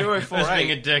so I was being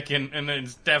a 2048, dick, and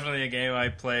it's definitely a game I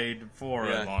played for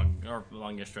Yeah. a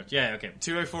longer stretch. Yeah, okay.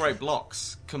 2048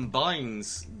 blocks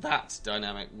combines that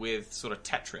dynamic with sort of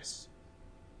Tetris,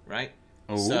 right?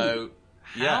 Ooh. So,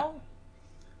 yeah. How?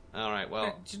 All right.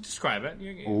 Well, Describe it.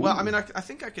 Ooh. well. I mean, I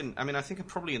think I can. I mean, I think I'm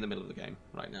probably in the middle of the game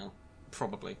right now.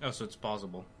 Probably. Oh, so it's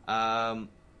plausible.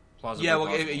 Yeah.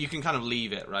 Well, you can kind of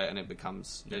leave it, right, and it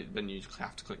becomes. Then you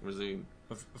have to click resume.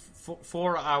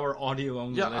 For our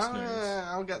audio-only Yeah, listeners.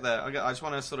 I'll get there. I just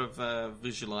want to sort of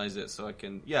visualize it so I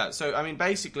can. Yeah. So I mean,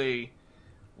 basically,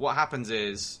 what happens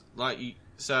is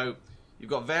so you've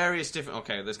got various different.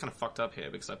 Okay, that's kind of fucked up here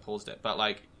because I paused it, but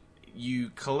you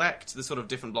collect the sort of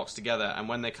different blocks together, and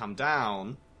when they come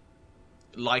down,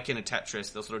 like in a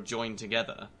Tetris, they'll sort of join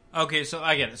together. Okay, so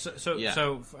I get it. So Yeah.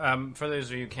 for those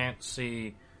of you who can't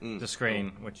see the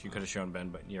screen, which you could have shown Ben,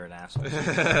 but you're an asshole.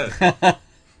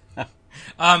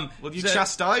 Well, you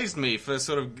chastised me for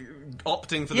sort of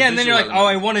opting for the yeah, and then you're like, visual oh,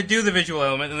 I element. want to do the visual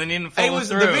element, and then you didn't follow The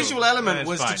through. visual element It's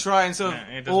was fine. to try and sort Yeah,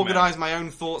 it of doesn't organize matter. my own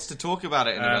thoughts to talk about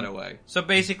it in a better way. So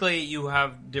basically, you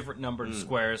have different numbered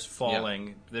squares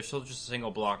falling. They're still just a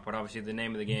single block, but obviously the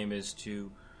name of the game is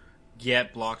to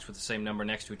get blocks with the same number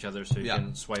next to each other, so you Yeah.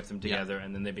 can swipe them together,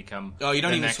 and then they become. Oh, you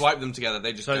don't the even next- swipe them together;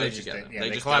 they just So go they just together. they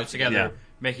just collapse go together, together.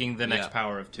 making the next Yeah.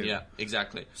 power of 2. Yeah,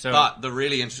 exactly. So- but the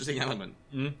really interesting element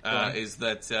go on. is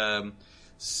that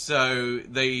so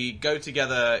they go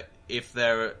together if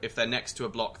they're next to a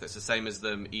block that's the same as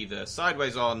them, either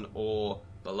sideways on or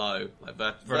below, like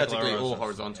vertically or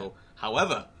horizontal.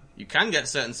 However, you can get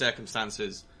certain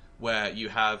circumstances where you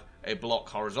have a block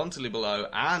horizontally below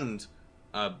and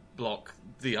a block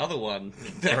the other one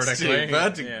next to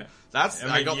vertically. Yeah.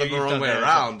 I got them the you've wrong done way that.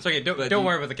 around. So okay, but don't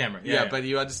worry about the camera. Yeah, but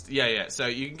you just yeah. So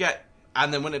you can get,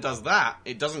 and then when it does that,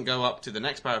 it doesn't go up to the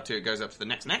next power of 2. It goes up to the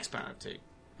next power of 2.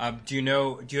 Do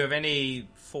you have any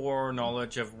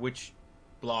foreknowledge of which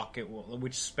block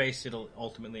which space it'll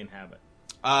ultimately inhabit?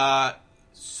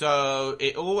 So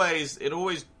it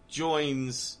always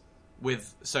joins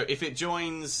with. So if it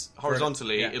joins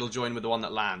horizontally, Yeah. it'll join with the one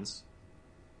that lands,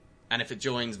 and if it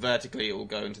joins vertically, it will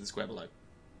go into the square below.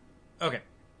 Okay,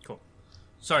 cool.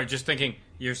 Sorry, just thinking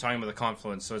you're talking about the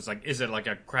confluence. So it's like, is it like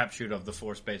a crapshoot of the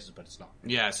 4 spaces? But it's not.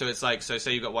 Yeah. So it's like, so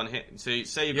say you've got one hit. So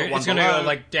say you've got one It's going to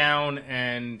below, go down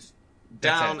and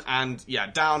down that's it.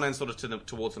 and down and sort of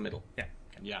towards the middle. Yeah.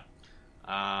 Yeah.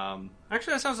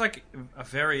 Actually, that sounds like a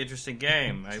very interesting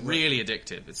game. Really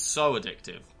addictive. It's so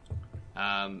addictive.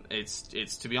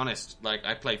 It's to be honest,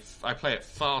 I play it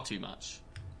far too much.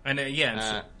 And And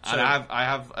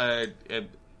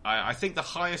I think the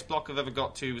highest block I've ever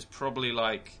got to was probably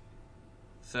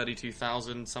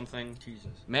 32,000 something. Jesus.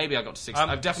 Maybe I got to 6.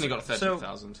 I've definitely got to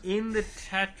 32,000. So in the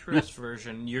Tetris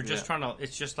version, you're just trying to.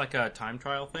 It's just like a time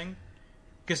trial thing.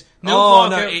 Because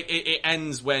it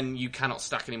ends when you cannot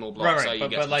stack any more blocks. Right. So you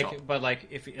get to the top.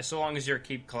 if so long as you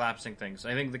keep collapsing things,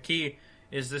 I think the key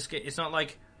is this. It's not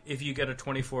like if you get a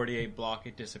 2048 block,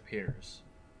 it disappears,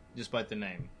 despite the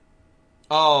name.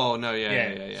 Oh no,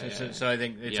 yeah. So I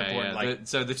think it's important. Like,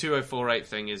 so the 2048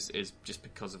 thing is just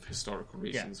because of historical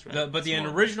reasons, right? But the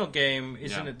original game,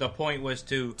 isn't it? The point was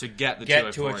to get to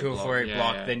a 2048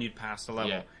 block, then you'd pass the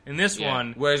level. Yeah. In this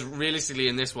one, whereas realistically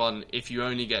in this one, if you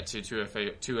only get to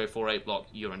 2048 block,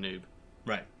 you're a noob.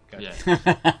 Right. Okay.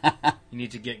 Yeah. You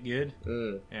need to get good.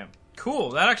 Yeah.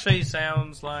 Cool. That actually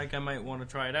sounds like I might want to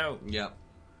try it out. Yeah.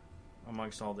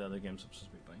 Amongst all the other games I'm supposed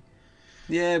to be playing.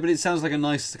 Yeah, but it sounds like a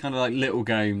nice kind of like little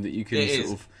game that you can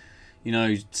sort of, you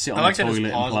know, sit on the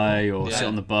toilet and play, or sit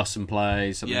on the bus and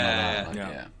play, something like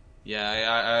that.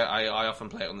 I often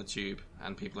play it on the tube,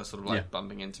 and people are sort of like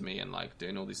bumping into me and like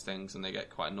doing all these things, and they get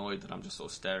quite annoyed that I'm just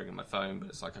sort of staring at my phone. But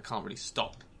it's like I can't really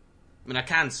stop. I mean, I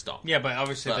can stop. Yeah, but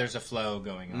obviously there's a flow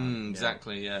going on.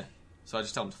 Exactly. Yeah. So I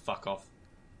just tell them to fuck off.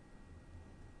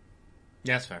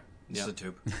 Yeah, that's fair. It's the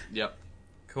tube. Yep.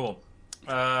 Cool.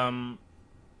 Well,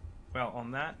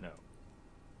 on that note,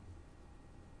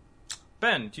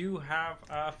 Ben, do you have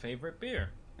a favorite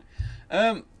beer?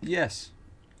 Yes,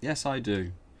 I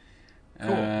do.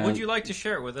 Cool. Would you like to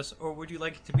share it with us, or would you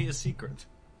like it to be a secret?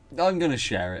 I'm going to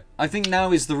share it. I think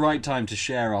now is the right time to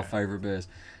share our favourite beers.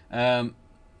 I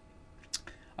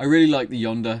really like the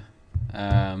Yonder.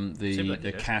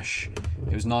 The cash.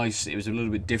 It was nice. It was a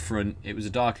little bit different. It was a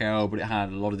dark ale, but it had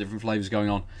a lot of different flavours going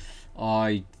on.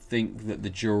 I think that the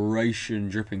Duration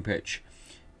Dripping Pitch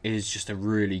is just a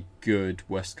really good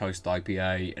West Coast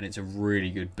IPA, and it's a really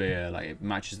good beer. Like, it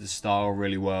matches the style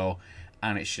really well,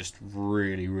 and it's just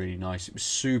really, really nice. It was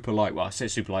super light. Well, I say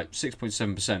super light,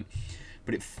 6.7%,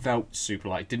 but it felt super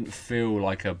light. It didn't feel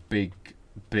like a big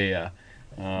beer.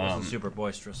 It wasn't super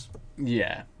boisterous.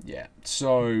 Yeah.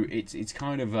 So it's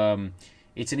kind of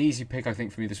it's an easy pick, I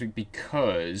think, for me this week,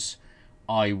 because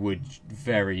I would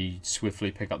very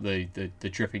swiftly pick up the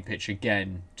Dripping Pitch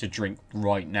again to drink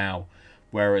right now,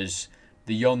 whereas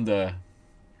the Yonder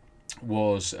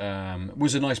was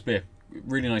a nice beer,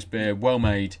 really nice beer, well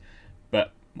made,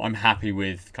 but I'm happy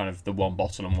with kind of the one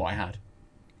bottle and what I had.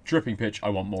 Dripping Pitch I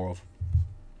want more of,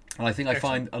 and I think I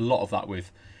find a lot of that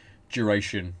with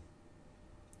Duration.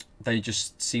 They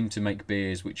just seem to make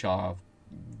beers which are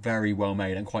very well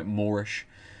made and quite moreish.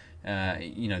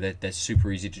 They're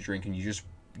super easy to drink, and you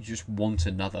just want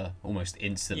another almost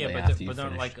instantly after you finish. But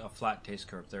they're like a flat taste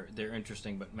curve. They're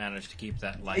interesting, but manage to keep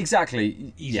that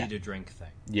easy to drink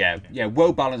thing. Yeah,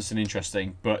 well balanced and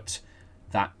interesting, but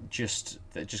they just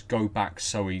go back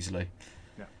so easily.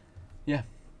 Yeah.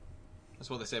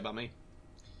 That's what they say about me.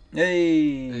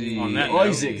 Hey, on that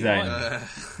Isaac. Note,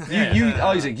 then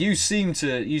Isaac, you seem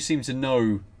to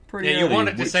know pretty. Yeah, you early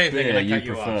wanted to which say a thing and I beer cut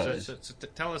you off. So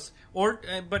tell us,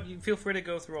 but you feel free to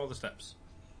go through all the steps.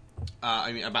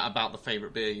 I mean, about the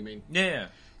favorite beer, you mean? Yeah.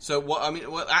 So what? I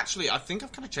mean, well, actually, I think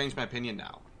I've kind of changed my opinion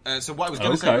now. So what I was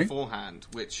going to say beforehand,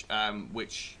 which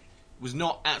was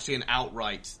not actually an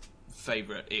outright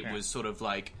favorite. It was sort of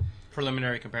like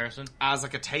preliminary comparison as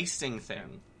like a tasting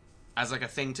thing. As like a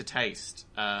thing to taste,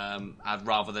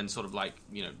 rather than sort of like,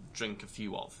 drink a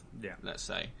few of. Yeah. Let's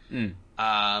say.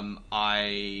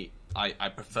 I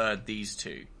preferred these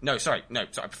two. No, sorry. I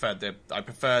preferred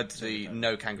the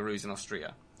No Kangaroos in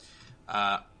Austria.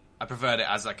 I preferred it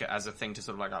as a thing to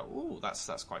sort of like, ooh,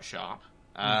 that's quite sharp.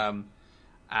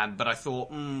 But I thought,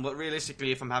 but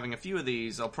realistically, if I'm having a few of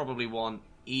these, I'll probably want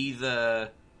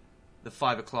either the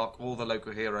 5 o'clock or the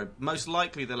Local Hero. Most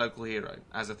likely the Local Hero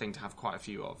as a thing to have quite a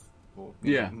few of. Or,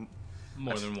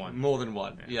 more than one. More than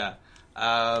one, yeah.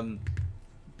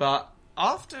 But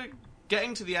after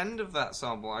getting to the end of that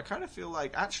sample, I kind of feel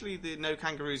like actually the No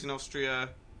Kangaroos in Austria,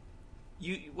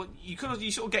 you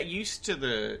sort of get used to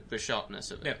the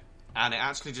sharpness of it, and it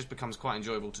actually just becomes quite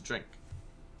enjoyable to drink.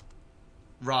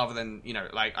 Rather than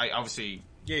I obviously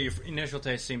your initial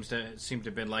taste seemed to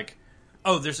have been like,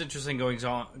 oh, there's interesting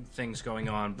things going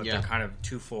on, but they're kind of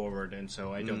too forward, and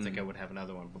so I don't think I would have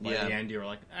another one. But by the end, you're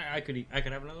like, I could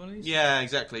have another one of these. Yeah,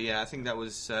 exactly. Yeah, I think that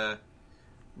was.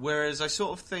 Whereas I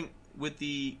sort of think with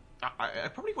I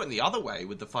probably went the other way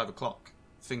with the 5 o'clock,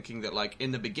 thinking that like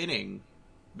in the beginning,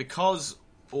 because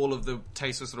all of the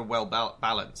tastes were sort of well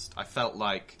balanced, I felt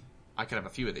like I could have a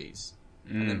few of these,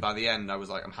 and then by the end, I was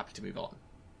like, I'm happy to move on.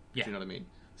 Yeah. Do you know what I mean?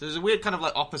 So there's a weird kind of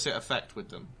like opposite effect with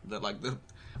them. That like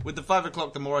with the 5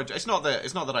 o'clock, the more it's not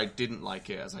that I didn't like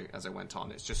it as I went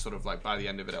on. It's just sort of like by the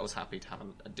end of it, I was happy to have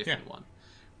a different one.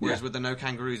 Whereas with the No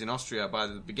Kangaroos in Austria, by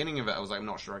the beginning of it, I was like, I'm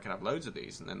not sure I could have loads of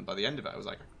these, and then by the end of it, I was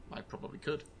like, I probably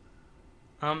could.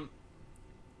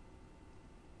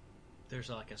 There's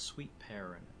like a sweet pear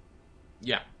in it.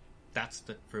 Yeah, that's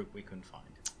the fruit we couldn't find.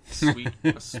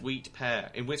 A sweet pear.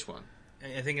 In which one?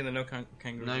 I think in the No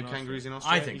Kangaroos. No Kangaroos in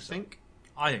Austria. I think so.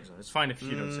 I think so. It's fine if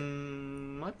you don't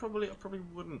say. I probably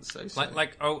wouldn't say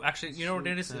so. Actually, you know what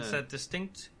it is? It's a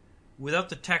distinct, without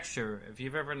the texture. If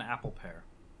you've ever had an apple pear,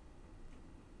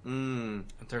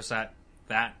 there's that.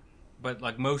 But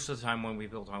like most of the time when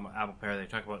people talk about apple pear, they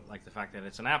talk about like the fact that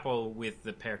it's an apple with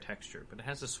the pear texture, but it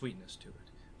has a sweetness to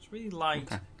it. It's really light,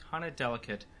 kind of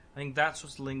delicate. I think that's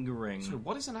what's lingering. So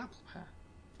what is an apple pear?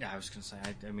 Yeah, I was gonna say.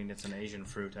 I mean, it's an Asian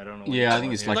fruit. I don't know. What I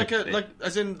think it's like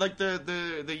as in like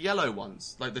the yellow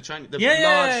ones, like the Chinese.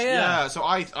 Yeah. So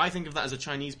I think of that as a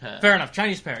Chinese pear. Fair enough,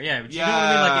 Chinese pear. Yeah, but you know what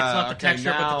I mean. Like it's not the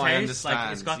texture, but the taste. Understand.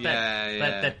 Like it's got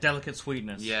that delicate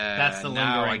sweetness. Yeah, that's the lingering.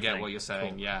 Now I get thing. what you're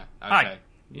saying. Cool. Yeah. Okay. Hi.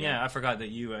 Yeah, I forgot that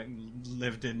you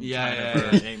lived in China Yeah.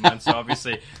 for 8 months. So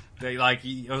obviously, I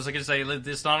was going to say,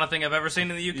 it's not a thing I've ever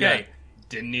seen in the UK. Yeah.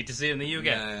 Didn't need to see it in the UK.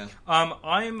 Yeah.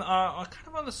 I'm kind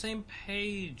of on the same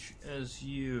page as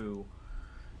you.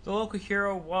 The local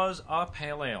hero was a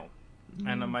pale ale.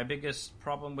 And my biggest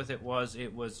problem with it was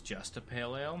just a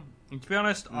pale ale. And to be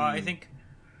honest, I think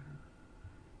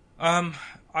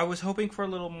I was hoping for a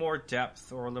little more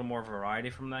depth or a little more variety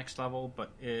from Next Level,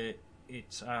 but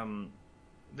it's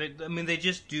they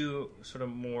just do sort of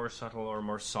more subtle or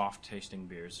more soft tasting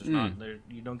beers. There's not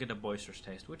you don't get a boisterous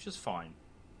taste, which is fine.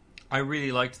 I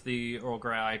really liked the Earl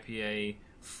Grey IPA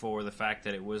for the fact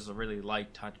that it was a really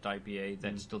light touched IPA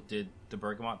that still did the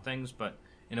bergamot things, but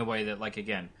in a way that, like,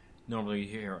 again, normally you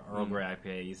hear Earl Grey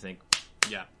IPA, you think,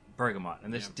 bergamot,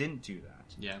 and this didn't do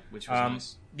that. Yeah, which was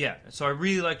nice. Yeah, so I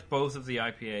really liked both of the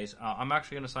IPAs. I'm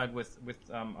actually going to side with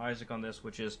Isaac on this,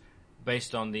 which is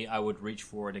based on the I would reach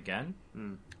for it again.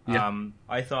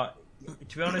 I thought,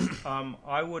 to be honest,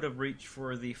 I would have reached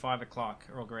for the 5 o'clock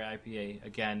Earl Grey IPA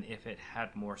again if it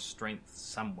had more strength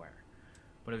somewhere.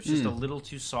 But it was just a little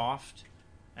too soft,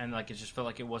 and like it just felt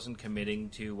like it wasn't committing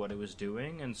to what it was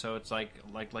doing. And so it's like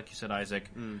you said, Isaac,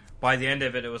 by the end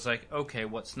of it, it was like, okay,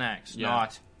 what's next?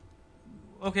 Not,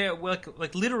 okay, well,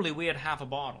 like literally we had half a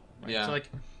bottle. Right? Yeah. So like,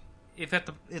 if at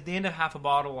the end of half a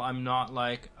bottle, I'm not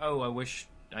like, oh, I wish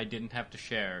I didn't have to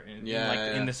share.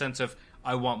 In the sense of,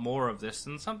 I want more of this,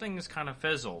 and something is kind of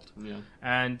fizzled. Yeah.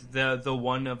 And the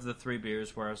one of the 3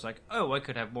 beers where I was like, oh, I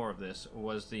could have more of this,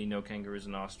 was the No Kangaroos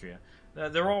in Austria.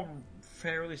 They're all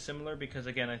fairly similar because,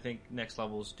 again, I think Next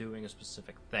Level is doing a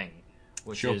specific thing,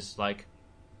 which is like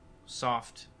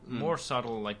soft, more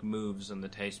subtle like moves in the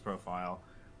taste profile.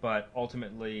 But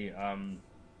ultimately, I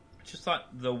just thought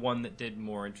the one that did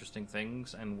more interesting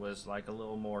things and was like a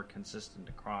little more consistent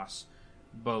across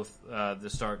both the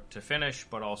start to finish,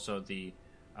 but also the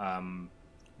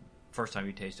first time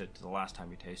you taste it to the last time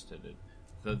you tasted it.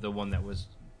 The one that was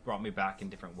brought me back in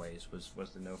different ways was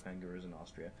the No Kangaroos in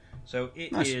Austria. So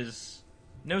it is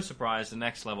no surprise the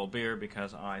Next Level beer,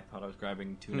 because I thought I was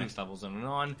grabbing 2 Next Levels and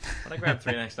on, but I grabbed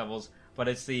 3 Next Levels. But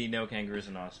it's the No Kangaroos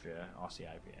in Austria Aussie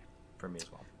IPA for me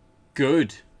as well.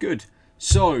 Good.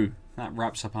 So that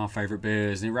wraps up our favourite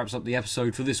beers, and it wraps up the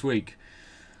episode for this week.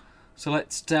 So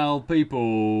let's tell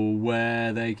people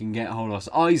where they can get hold of us.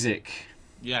 Isaac.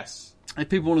 Yes. If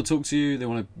people want to talk to you, they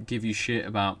want to give you shit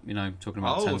about, talking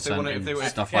about Tencent and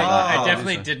stuff like that. I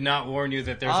definitely did not warn you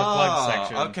that there's a plug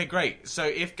section. Okay, great. So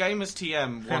if Gamers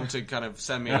TM want to kind of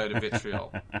send me a load of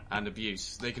vitriol and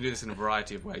abuse, they can do this in a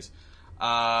variety of ways.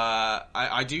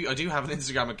 I do have an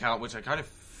Instagram account which I kind of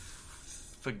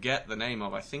forget the name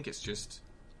of. I think it's just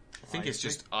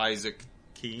Issac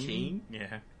Kean. Yeah.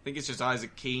 I think it's just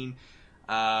Issac Kean.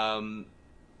 I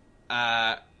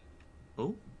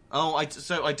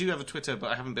do have a Twitter,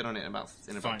 but I haven't been on it in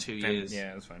about 2 years.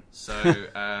 Yeah, that's fine. So,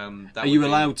 are you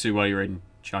allowed to while you're in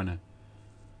China?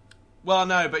 Well,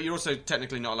 no, but you're also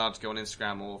technically not allowed to go on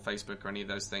Instagram or Facebook or any of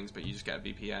those things. But you just get a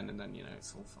VPN, and then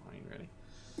it's all fine, really.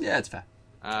 Yeah, it's fair.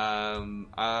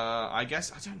 I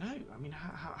guess I don't know. I mean,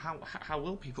 how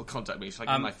will people contact me? Should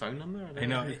I give my phone number? I don't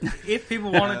know. If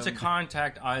people wanted to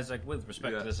contact Isaac with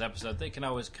respect to this episode, they can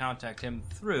always contact him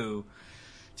through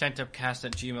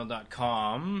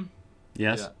tankedupcast@gmail.com.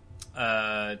 Yes.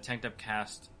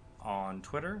 Tankedupcast on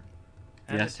Twitter.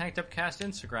 And the Tankedupcast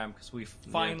Instagram, because we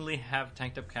finally have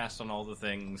Tankedupcast on all the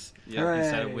things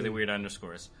instead of with the weird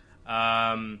underscores.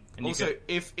 And also,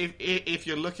 if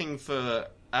you're looking for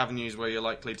avenues where you're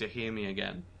likely to hear me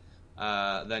again,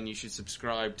 then you should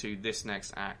subscribe to This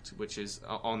Next Act, which is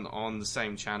on the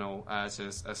same channel. It's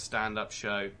a stand-up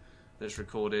show that's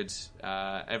recorded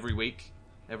every week,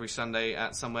 every Sunday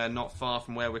at somewhere not far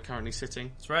from where we're currently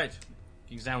sitting. That's right.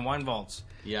 Exam Wine Vaults.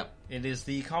 Yep. It is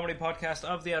the comedy podcast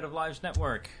of the Out of Lives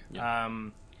Network,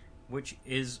 which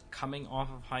is coming off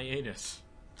of hiatus.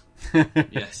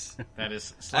 Yes. That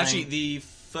is slang. Actually, the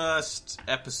first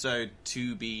episode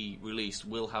to be released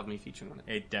will have me featuring on it.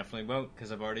 It definitely won't,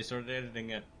 because I've already started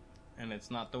editing it, and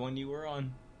it's not the one you were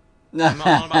on. I'm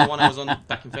on about the one I was on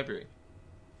back in February.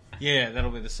 Yeah,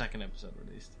 that'll be the second episode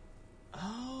released.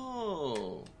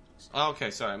 Oh, okay.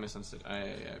 Sorry, I misunderstood.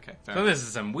 Yeah, okay. Fair So enough. this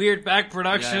is some weird back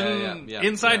production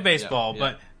inside baseball,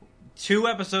 but 2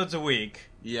 episodes a week.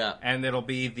 Yeah. And it'll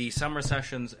be the summer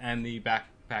sessions and the back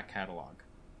catalog.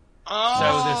 Oh, So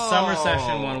the summer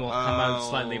session one will come out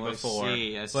slightly I before,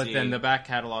 see. but then the back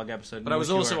catalog episode. But I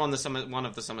was also on the one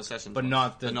of the summer sessions, but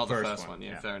not the first one.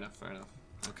 Yeah, fair enough.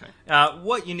 Okay.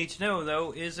 What you need to know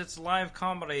though is it's live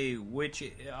comedy, which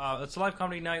it's live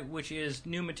comedy night, which is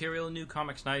new material, new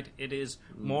comics night. It is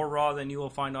more raw than you will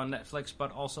find on Netflix,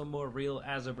 but also more real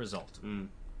as a result.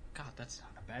 God, that's not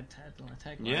a bad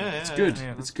tagline. Yeah, it's good.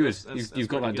 Yeah. It's good. That's You've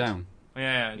got that good. down.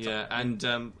 Yeah.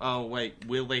 And oh wait,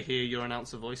 will they hear your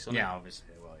announcer voice on it? Yeah, obviously.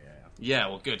 Well, Yeah,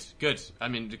 well, good. I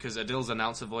mean, because Adil's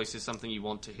announcer voice is something you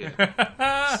want to hear.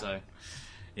 So,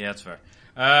 yeah, that's fair.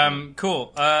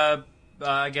 Cool.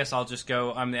 I guess I'll just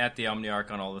go. I'm at the Omniarch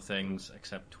on all the things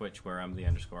except Twitch, where I'm the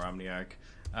 _Omniarch.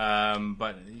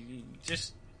 But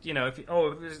just if you,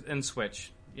 and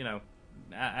Switch,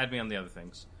 add me on the other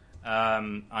things. I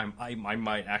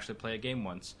might actually play a game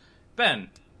once. Ben,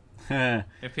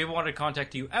 if people want to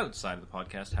contact you outside of the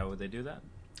podcast, how would they do that?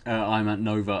 I'm at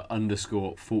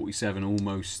Nova_47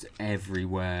 almost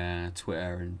everywhere.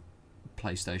 Twitter and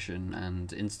PlayStation and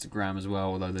Instagram as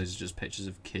well, although those are just pictures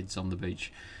of kids on the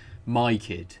beach. My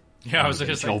kid. Yeah, I was going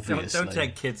to say, obviously. don't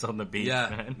take kids on the beach,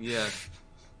 man. Yeah.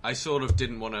 I sort of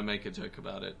didn't want to make a joke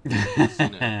about it.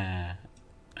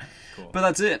 Cool. But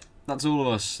that's it. That's all of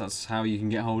us. That's how you can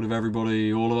get hold of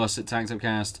everybody, all of us at Tanked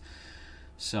Upcast.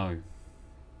 So,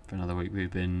 for another week,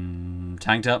 we've been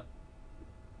tanked up.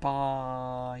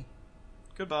 Bye.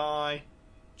 Goodbye.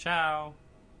 Ciao.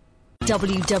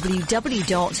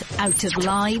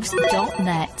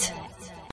 www.outoflives.net